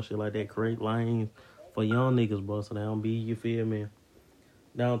be doing shit like that, create lanes for young niggas, bro. So they don't be, you feel me?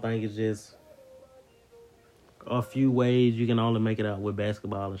 I don't think it's just a few ways you can only make it out with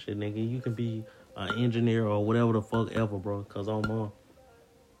basketball and shit, nigga. You can be an engineer or whatever the fuck ever, bro. Cause I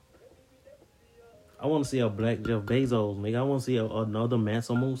want to see a black Jeff Bezos, nigga. I want to see another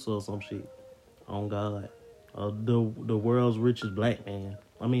Mansa Musa or some shit. On God, the world's richest black man.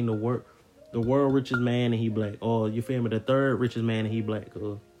 I mean the world richest man and he black. Or you feel me? The third richest man and he black.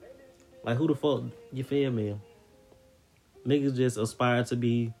 Cause like who the fuck, you feel me? Niggas just aspire to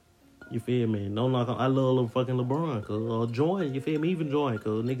be. You feel me? No knock on. I love little fucking LeBron, cuz. Or Jordan, you feel me? Even Jordan,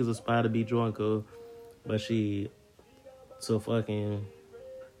 cuz. Niggas aspire to be Jordan, cuz. But she to fucking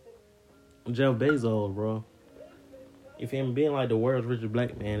Jeff Bezos, bro. You feel me? Being like the world's richest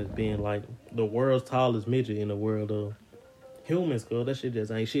black man is being like the world's tallest midget in the world of humans, cuz. That shit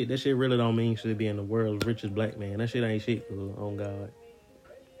just ain't shit. That shit really don't mean shit being the world's richest black man. That shit ain't shit, cuz. On God.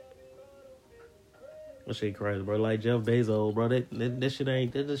 That shit crazy, bro. Like Jeff Bezos, bro. That shit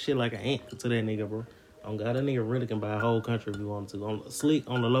ain't. That shit like an ant to that nigga, bro. Oh God, that nigga really can buy a whole country if he wanted to. On sleek,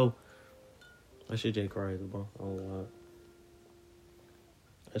 on the low. That shit just crazy, bro. Oh God.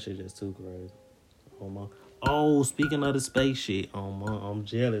 That shit just too crazy. Oh my. Oh, speaking of the space shit, I'm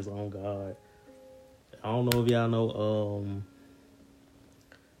jealous. On God. I don't know if y'all know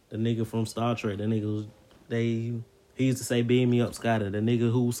the nigga from Star Trek. The nigga he used to say beam me up, Scotty. The nigga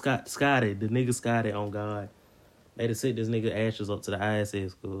who Scotty, the nigga Scotty, on God. They just sent this nigga ashes up to the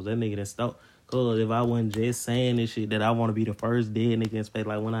ISS, cause that nigga done stop. Cause if I wasn't just saying this shit that I want to be the first dead nigga in space,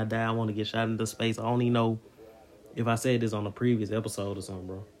 like when I die I want to get shot into space. I don't even know if I said this on a previous episode or something,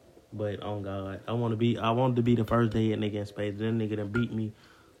 bro. But on God, I wanted to be the first dead nigga in space. That nigga done beat me.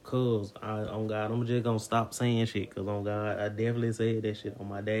 Cause on God, I'm just gonna stop saying shit. Cause on God, I definitely said that shit on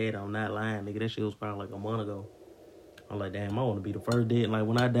my dad. I'm not lying, nigga. That shit was probably like a month ago. I'm like, damn, I want to be the first dead. Like,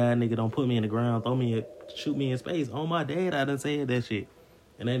 when I die, nigga, don't put me in the ground, shoot me in space. On my dad, I done said that shit.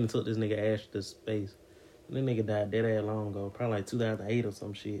 And they done took this nigga Ash to space. And that nigga died dead ass long ago. Probably like 2008 or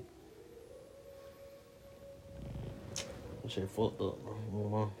some shit. That shit fucked up,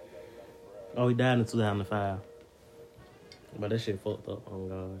 bro. Oh, he died in 2005. But that shit fucked up, on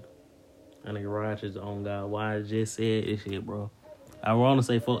God. That nigga Rogers, on God. Why I just said this shit, bro. I want to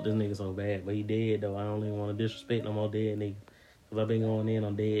say fuck this nigga so bad, but he dead though. I don't even want to disrespect no more dead niggas. Cause I've been going in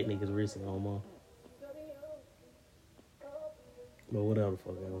on dead niggas recently no more. But whatever the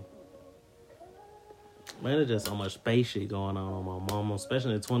fuck, yo. Man, there's just so much space shit going on my mama.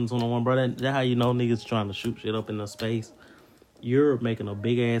 Especially in 2021, bro. That's how you know niggas trying to shoot shit up in the space. You're making a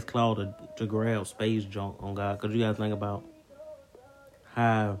big ass claw to grab space junk, on God. Cause you gotta think about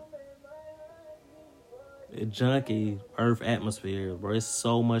how junky Earth atmosphere, bro. It's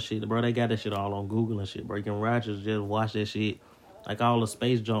so much shit, bro. They got that shit all on Google and shit, bro. You can Rogers just watch that shit. Like all the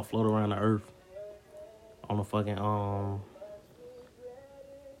space junk float around the Earth on the fucking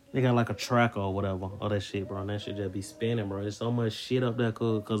they got like a tracker or whatever, all that shit, bro. And that shit just be spinning, bro. There's so much shit up there,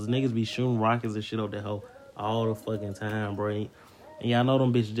 cause niggas be shooting rockets and shit up that hole all the fucking time, bro. And y'all know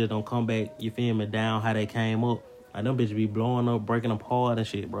them bitches just don't come back, you feel me, down how they came up. Like them bitches be blowing up, breaking apart and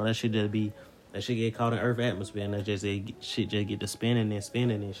shit, bro. That shit get caught in Earth atmosphere, and shit just get to spinning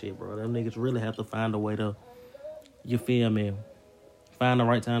and shit, bro. Them niggas really have to find a way to, you feel me, find the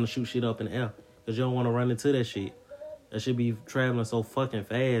right time to shoot shit up in the air. Cause you don't want to run into that shit. That shit be traveling so fucking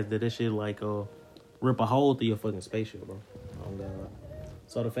fast that shit like rip a hole through your fucking spaceship, bro. Oh God.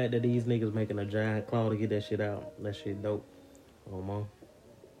 So the fact that these niggas making a giant claw to get that shit out, that shit dope. Oh man.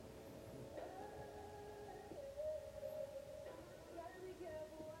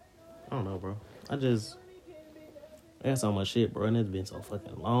 I don't know, bro. I got so much shit, bro, and it's been so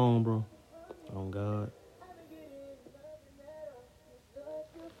fucking long, bro. Oh God.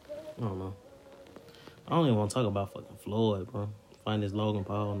 I don't know. I don't even want to talk about fucking Floyd, bro. Find this Logan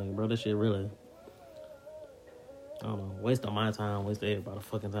Paul nigga, bro. That shit really, I don't know, waste of my time, waste of everybody's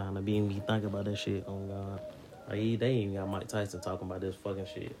fucking time to be me thinking about that shit. Oh, God. Like, they even got Mike Tyson talking about this fucking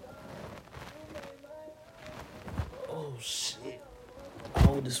shit. Oh, shit.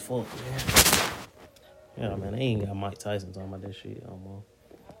 Old as fuck, man. Yeah, man, they ain't got Mike Tyson talking about that shit no more.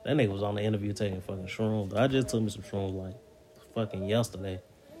 That nigga was on the interview taking fucking shrooms. I just took me some shrooms, like, fucking yesterday.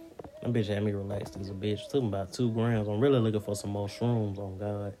 That bitch had me relaxed as a bitch. Took me about 2 grams. I'm really looking for some more shrooms, on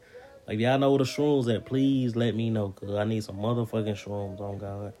God. Like, if y'all know where the shrooms at, please let me know, because I need some motherfucking shrooms, on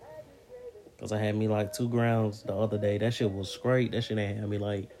God. Because I had me, like, 2 grams the other day. That shit was great. That shit ain't had me,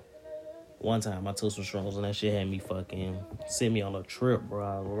 like, one time I took some shrooms, and that shit had me fucking, sent me on a trip,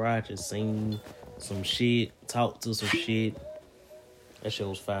 bro. Where I just seen some shit, talked to some shit. That shit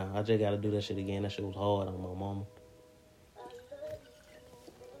was fire. I just gotta do that shit again. That shit was hard on my mama.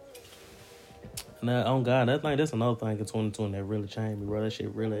 Now, on God, I think that's another thing in 2020 that really changed me, bro. That shit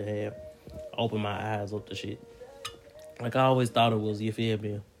really had opened my eyes up to shit. Like, I always thought it was, you feel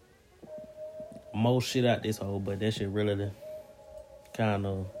me, most shit out this hole, but that shit really kind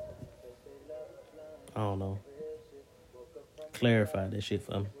of, I don't know, clarified that shit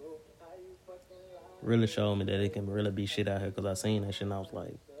for me. Really showed me that it can really be shit out here, because I seen that shit and I was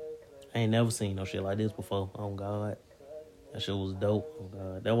like, I ain't never seen no shit like this before. On God. That shit was dope. On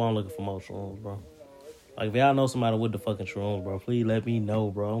God. That's why I'm looking for more shrooms, bro. Like, if y'all know somebody with the fucking shrooms, bro, please let me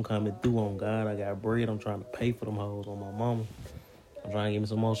know, bro. I'm coming through, on God. I got bread. I'm trying to pay for them hoes on my mama. I'm trying to get me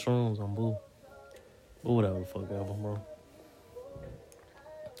some more shrooms on boo. But whatever the fuck ever, bro.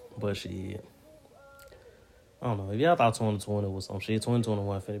 But shit. I don't know. If y'all thought 2020 was some shit,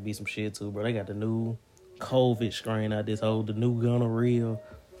 2021 finna be some shit too, bro. They got the new COVID strain out this hole, the new gonorrhea.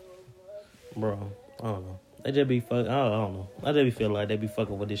 Bro, I don't know. They just be fucking, I don't know. I just be feeling like they be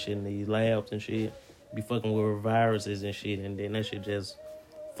fucking with this shit in these labs and shit. Be fucking with viruses and shit, and then that shit just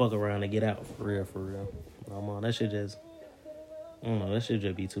fuck around and get out for real, for real. No, man, that shit just, I don't know, that shit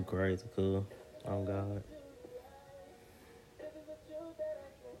just be too crazy, cuz. Oh, God.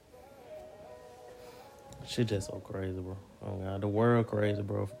 Shit just so crazy, bro. Oh, God. The world crazy,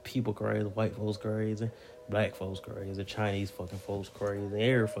 bro. People crazy. White folks crazy. Black folks crazy. Chinese fucking folks crazy.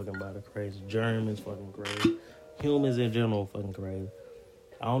 Every fucking body crazy. Germans fucking crazy. Humans in general fucking crazy.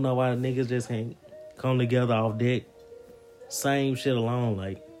 I don't know why the niggas just can't come together off deck. Same shit alone.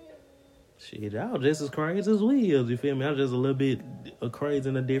 Like, shit, y'all just as crazy as we is. You feel me? I'm just a little bit crazy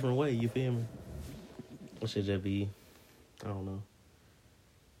in a different way. You feel me? That shit just be, I don't know.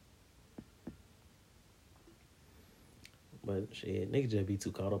 But shit, niggas just be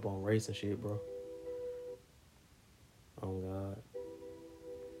too caught up on race and shit, bro. Oh, God.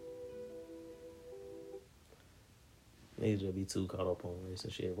 Niggas just be too caught up on race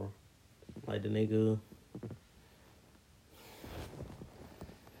and shit, bro. Like the nigga...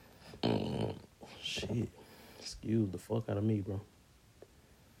 shit. Excuse the fuck out of me, bro.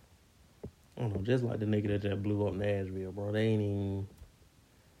 I don't know, just like the nigga that just blew up Nashville, bro. Ain't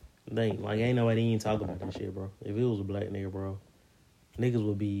nobody even talk about that shit, bro. If it was a black nigga, bro, niggas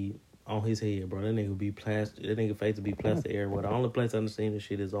would be on his head, bro. That nigga would be plastic. That nigga face would be plastic everywhere. The only place I understand this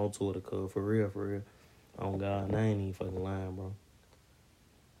shit is on Twitter, cuz. For real, for real. Oh, God. And I ain't even fucking lying, bro.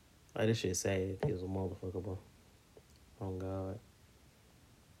 Like, this shit sad as a motherfucker, bro. Oh, God.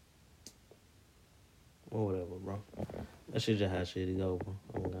 Or whatever, bro. That shit just how shit go, bro.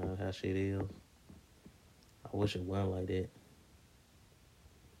 Oh, God, how shit is. I wish it wasn't like that.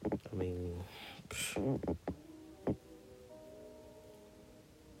 I mean...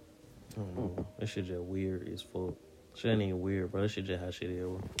 I don't know. That shit just weird as fuck. Shit ain't even weird, bro. That shit just how shit is,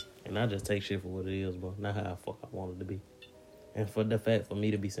 bro. And I just take shit for what it is, bro. Not how the fuck I want it to be. And for the fact for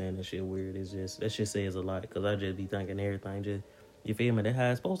me to be saying that shit weird is just, that shit says a lot. Because I just be thinking everything just, you feel me? That's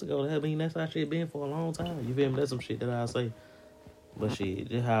how it's supposed to go. I mean, that's how shit been for a long time. You feel me? That's some shit that I say. But shit,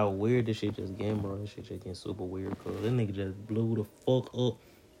 just how weird this shit just getting, bro. This shit just getting super weird, cuz. This nigga just blew the fuck up.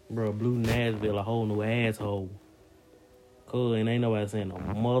 Bro, blew Nashville a whole new asshole. Cuz, and ain't nobody saying no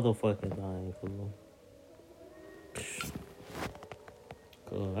motherfucking thing, cuz.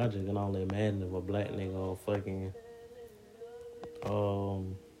 Cuz, I just can only imagine if a black nigga or fucking,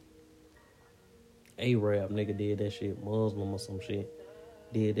 Arab nigga did that shit, Muslim or some shit,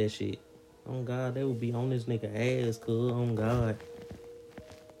 did that shit. Oh, God, they would be on this nigga ass, cuz. Oh, God.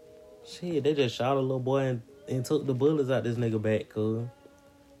 Shit, they just shot a little boy and took the bullets out this nigga back, cuz.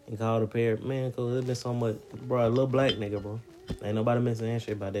 And called a pair, man, cuz there's been so much, bro, a little black nigga, bro. Ain't nobody mentioning that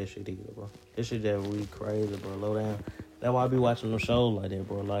shit about that shit either, bro. This shit just really crazy, bro. Low down. That's why I be watching them shows like that,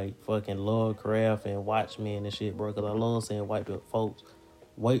 bro. Like fucking Lovecraft and Watchmen and shit, bro. Cause I love seeing white people folks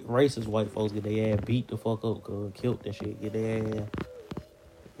racist white folks get their ass beat the fuck up, killed and shit, get their ass.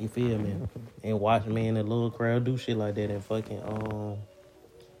 You feel me? And watch me and the little crowd do shit like that, and fucking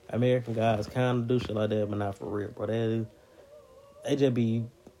American guys kind of do shit like that, but not for real, bro. They just be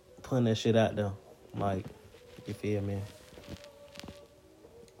putting that shit out there, like, you feel me?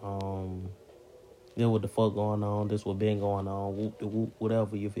 This what the fuck going on, this what been going on, whoop de whoop,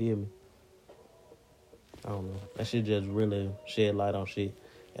 whatever, you feel me? I don't know. That shit just really shed light on shit.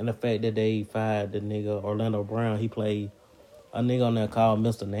 And the fact that they fired the nigga Orlando Brown, he played a nigga on there called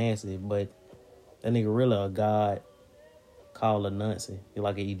Mr. Nancy, but that nigga really a god called Anansi. He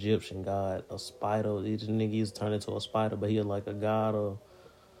like an Egyptian god, a spider. Each nigga used to turn into a spider, but he like a god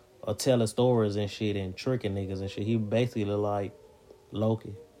of telling stories and shit and tricking niggas and shit. He basically like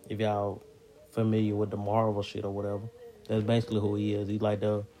Loki. If y'all familiar with the Marvel shit or whatever, that's basically who he is. He's like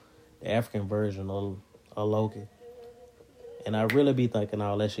the African version of Loki. And I really be thinking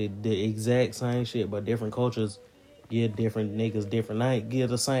all that shit, the exact same shit, but different cultures give different niggas different names, give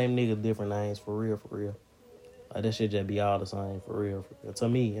the same niggas different names, for real. Like, that shit just be all the same, for real. To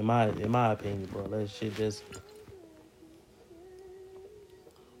me, in my opinion, bro, that shit just...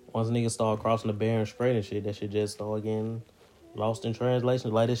 Once niggas start crossing the Bering Strait and shit, that shit just start getting lost in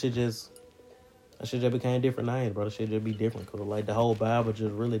translation. Like, that shit just became different names, bro. That shit just be different, cause like, the whole Bible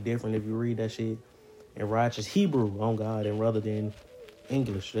just really different if you read that shit in righteous Hebrew, on God, and rather than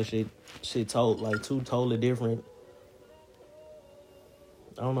English. That shit told like two totally different.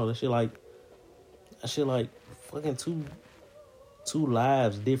 I don't know. That shit like fucking two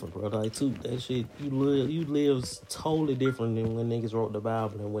lives different, bro. Like that shit you live totally different than when niggas wrote the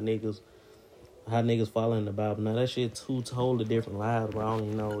Bible and how niggas following the Bible. Now that shit two totally different lives, bro. I don't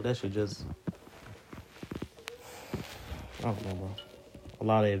even know. That shit just, I don't know, bro. A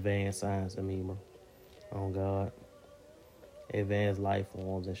lot of advanced science to me, bro. Oh God. Advanced life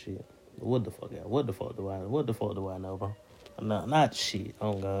forms and shit. What the fuck do I know, bro? Not shit.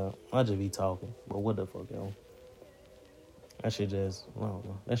 Oh God. I just be talking. But what the fuck, yo? That shit just, I don't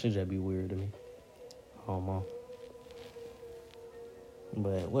know. That shit just be weird to me. I don't know.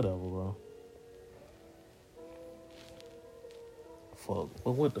 But whatever, bro. Fuck.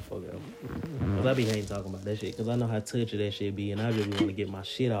 But what the fuck, yo? Cause I be hating talking about that shit. Cause I know how touchy that shit be, and I just want to get my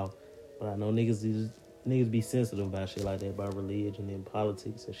shit off. But I know niggas be sensitive about shit like that, about religion and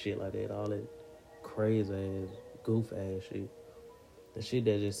politics and shit like that. All that crazy ass, goof ass shit. The shit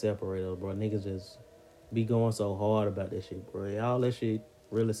that just separate us, bro. Niggas just be going so hard about that shit, bro. All that shit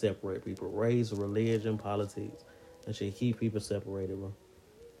really separate people. Race, religion, politics. That shit keep people separated, bro.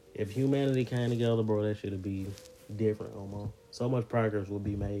 If humanity came together, bro, that shit'd be different, almost. So much progress would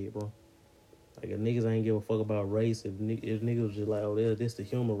be made, bro. Like, if niggas ain't give a fuck about race, if niggas was just like, oh, this the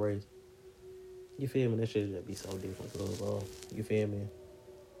human race. You feel me? That shit just be so different, bro. You feel me?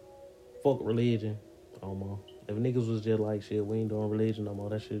 Fuck religion, almost. If niggas was just like, shit, we ain't doing religion no more,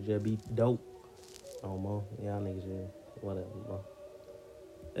 that shit just be dope, almost. Y'all niggas just, whatever, bro.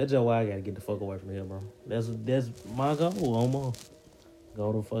 That's just why I gotta get the fuck away from here, bro. That's my goal, almost.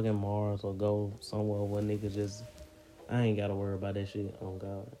 Go to fucking Mars or go somewhere where niggas just, I ain't gotta worry about that shit, oh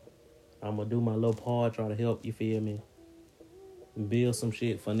God. I'm gonna do my little part, try to help, you feel me? Build some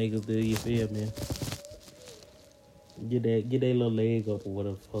shit for niggas to, you feel me? Get that little leg up or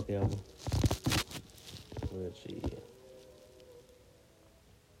whatever the fuck ever. But shit.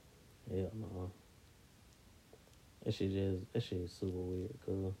 Hell no. That shit is super weird,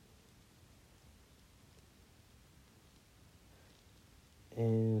 cuz.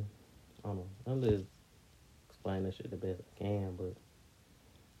 And I don't know. I'm just explain that shit the best I can, but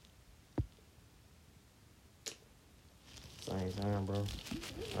same time, bro,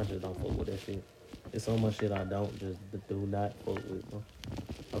 I just don't fuck with that shit. There's so much shit I don't just do not fuck with, bro.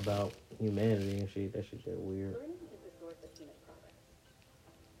 About humanity and shit. That shit just weird.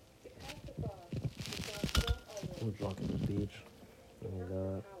 I'm drunk in this bitch. Oh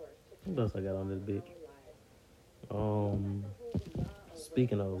God. What else I got on this bitch?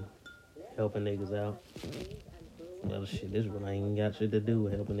 Speaking of helping niggas out. Well, shit, this really ain't got shit to do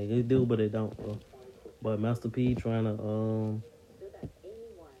with helping niggas. It do, but it don't, bro. But Master P trying to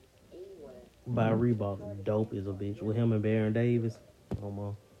buy Reebok, dope as a bitch. With him and Baron Davis,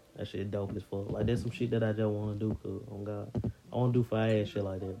 that shit dope as fuck. Like, that's some shit that I just want to do, cause, oh God, I want to do fire ass shit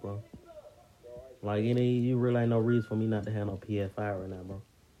like that, bro. Like, you really ain't no reason for me not to have no PS5 right now, bro.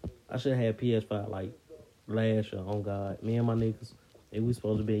 I should have had PS5 like last year, on God. Me and my niggas, and we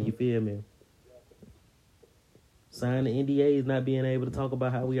supposed to be, you feel me? Sign the NDAs, not being able to talk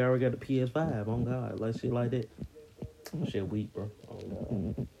about how we already got the PS5, on God. Like, shit like that. Shit weak, bro. Oh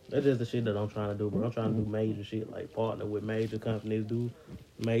God. That's just the shit that I'm trying to do, bro. I'm trying to do major shit, like partner with major companies, do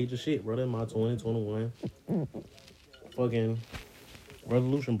major shit, bro. That's my 2021 fucking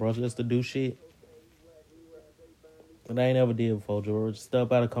resolution, bro. Just to do shit that I ain't ever did before, George.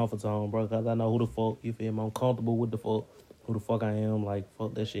 Step out of comfort zone, bro, because I know who the fuck, you feel me? I'm comfortable with the fuck, who the fuck I am. Like,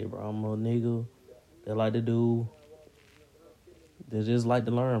 fuck that shit, bro. I'm a nigga that like to do, that just like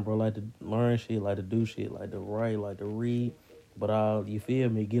to learn, bro. Like to learn shit, like to do shit, like to write, like to read. But you feel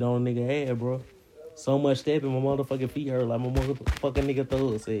me? Get on a nigga head, bro. So much stepping, my motherfucking feet hurt like my motherfucking nigga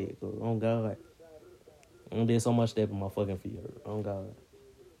Thug said. Oh, God. I did so much stepping, my fucking feet hurt. Oh, God.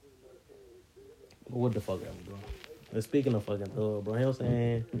 But what the fuck am I doing? And speaking of fucking Thug, bro, you know what I'm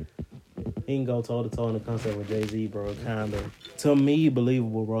saying? He can go toe-to-toe in the concert with Jay-Z, bro. Kind of, to me,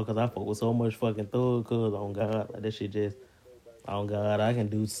 believable, bro, because I fuck with so much fucking Thug, cuz, on God. Like, that shit just, on God, I can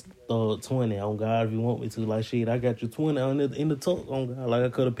do Thug 20. On God, if you want me to. Like, shit, I got you 20 in the tuck, on God. Like, I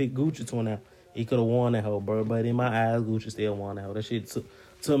could have picked Gucci 20 out. He could have won that hoe, bro. But in my eyes, Gucci still won that hoe. That shit,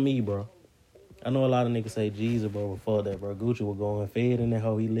 to me, bro. I know a lot of niggas say Jesus, bro, before that, bro. Gucci was going fed in that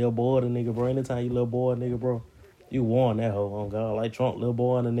hoe. He little boy the nigga, bro. Anytime you little boy nigga, bro, you won that hoe, on God. Like Trump, little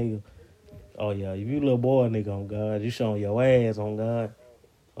boy and a nigga. Oh, yeah, if you little boy nigga, on God, you showing your ass, on God.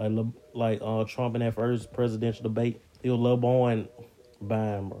 Like Trump in that first presidential debate, he was little boy and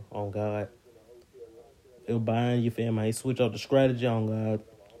buying, bro, on God. He was buying, you feel me? He switch up the strategy, on God.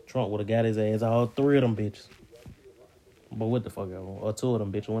 Trump would have got his ass, all three of them bitches. But what the fuck, or two of them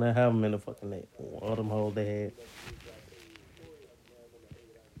bitches, when they have them in the fucking neck, all them hoes they had.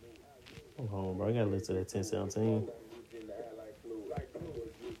 I'm home, bro. I gotta listen to that 1017.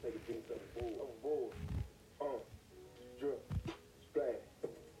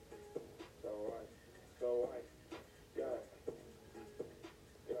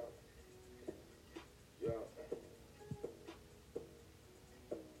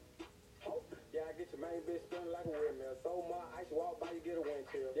 Bitch spinning like a windmill. So much ice, walk by, you get a wind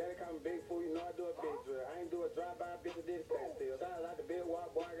chill. Yeah, they call me big fool, you know I do a big drill. I ain't do a drive-by, bitch, I did a standstill. Shout out the big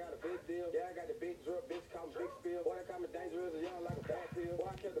walk, boy, I got a big deal. Yeah, I got the big drip, bitch, call me big spill. Boy, they call me dangerous, young like a bad pill. Boy,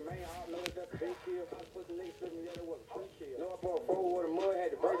 I kept the main hog, know that's a big kill. I was pussy niggas slipping, yeah, that was a quick kill. Know I brought forward with a mud,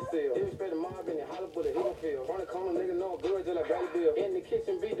 had the brake seal. Disrespect the mob in the Hollywood, a hero field. Front of corner, nigga, know I'm good, just like Baby Bill. In the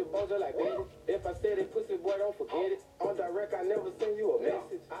kitchen, beat the boy, just like Betty. If I said it, pussy boy, don't forget it. On direct, I never send you a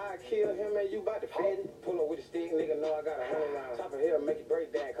message. I kill him and you bout to fed it. Pull up with a stick, nigga, know I got 100 rounds. Chopper here, make it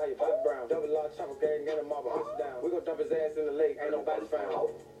break down, call you Bobby Brown. Double large chopper gang, get him off, hunt you down. We gon' dump his ass in the lake, ain't nobody found.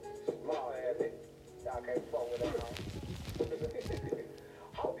 Small ass nigga. Y'all can't fuck with that,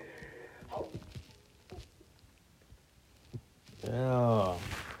 Yeah.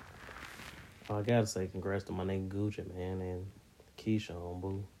 I gotta say congrats to my nigga Gucci, man, and Keisha on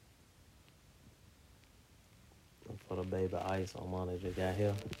boo. For the baby ice on mine that just got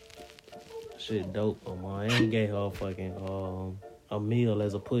here. Shit dope on mine. And gave her fucking a meal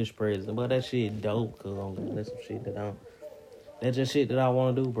as a push present. But that shit dope, cause that's some shit that's just shit that I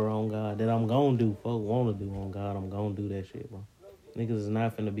wanna do, bro, on God. That I'm gonna do. Folk wanna do, on God. I'm gonna do that shit, bro. Niggas is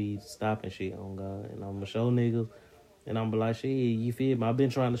not finna be stopping shit, on God. And I'm gonna show niggas. And I'm like, shit, you feel me? I've been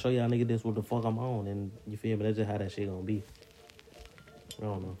trying to show y'all niggas this what the fuck I'm on. And you feel me? That's just how that shit gonna be. I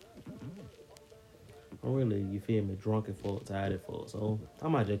don't know. I'm really, you feel me, drunk and full, tired and full. So I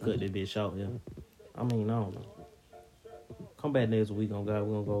might just cut this bitch short, yeah. I mean, I don't know. Come back next week on God.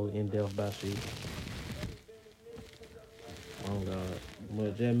 We're gonna go in depth about shit. Oh God.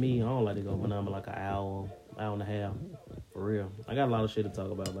 But just me, I don't like to go when I'm like an hour and a half. For real. I got a lot of shit to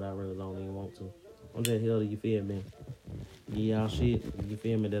talk about, but I really don't even want to. I'm just here, you feel me? Give y'all shit, you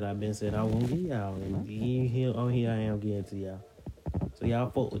feel me, that I've been said I won't give y'all. And here I am getting to y'all. So y'all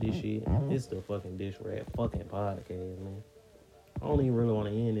fuck with this shit. It's the fucking Dish Rap fucking podcast, man. I don't even really want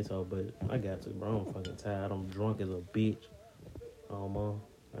to end this hoe, but I got to, bro. I'm fucking tired. I'm drunk as a bitch. I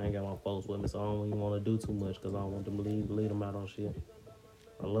ain't got my folks with me, so I don't even want to do too much because I don't want them to leave them out on shit.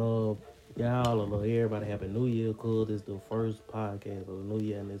 I love y'all. I love everybody. Happy New Year, cuz this is the first podcast of the new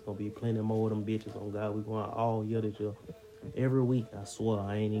year, and there's going to be plenty more of them bitches on God. We going all year this year. Every week, I swear,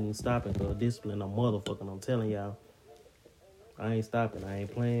 I ain't even stopping because discipline a motherfucking. I'm telling y'all. I ain't stopping. I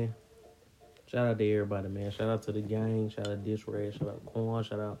ain't playing. Shout out to everybody, man. Shout out to the gang. Shout out Dish Red. Shout out Corn.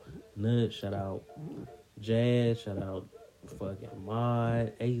 Shout out Nut. Shout out Jazz. Shout out fucking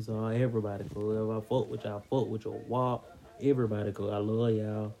Mod. Azar. Everybody cool. If I fuck with y'all, fuck with your walk. Everybody cool. I love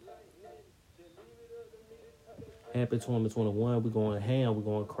y'all. Happy 2021. We going ham. We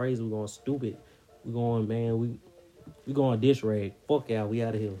going crazy. We going stupid. We going, man. We going Dish Rag. Fuck y'all. We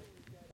out of here.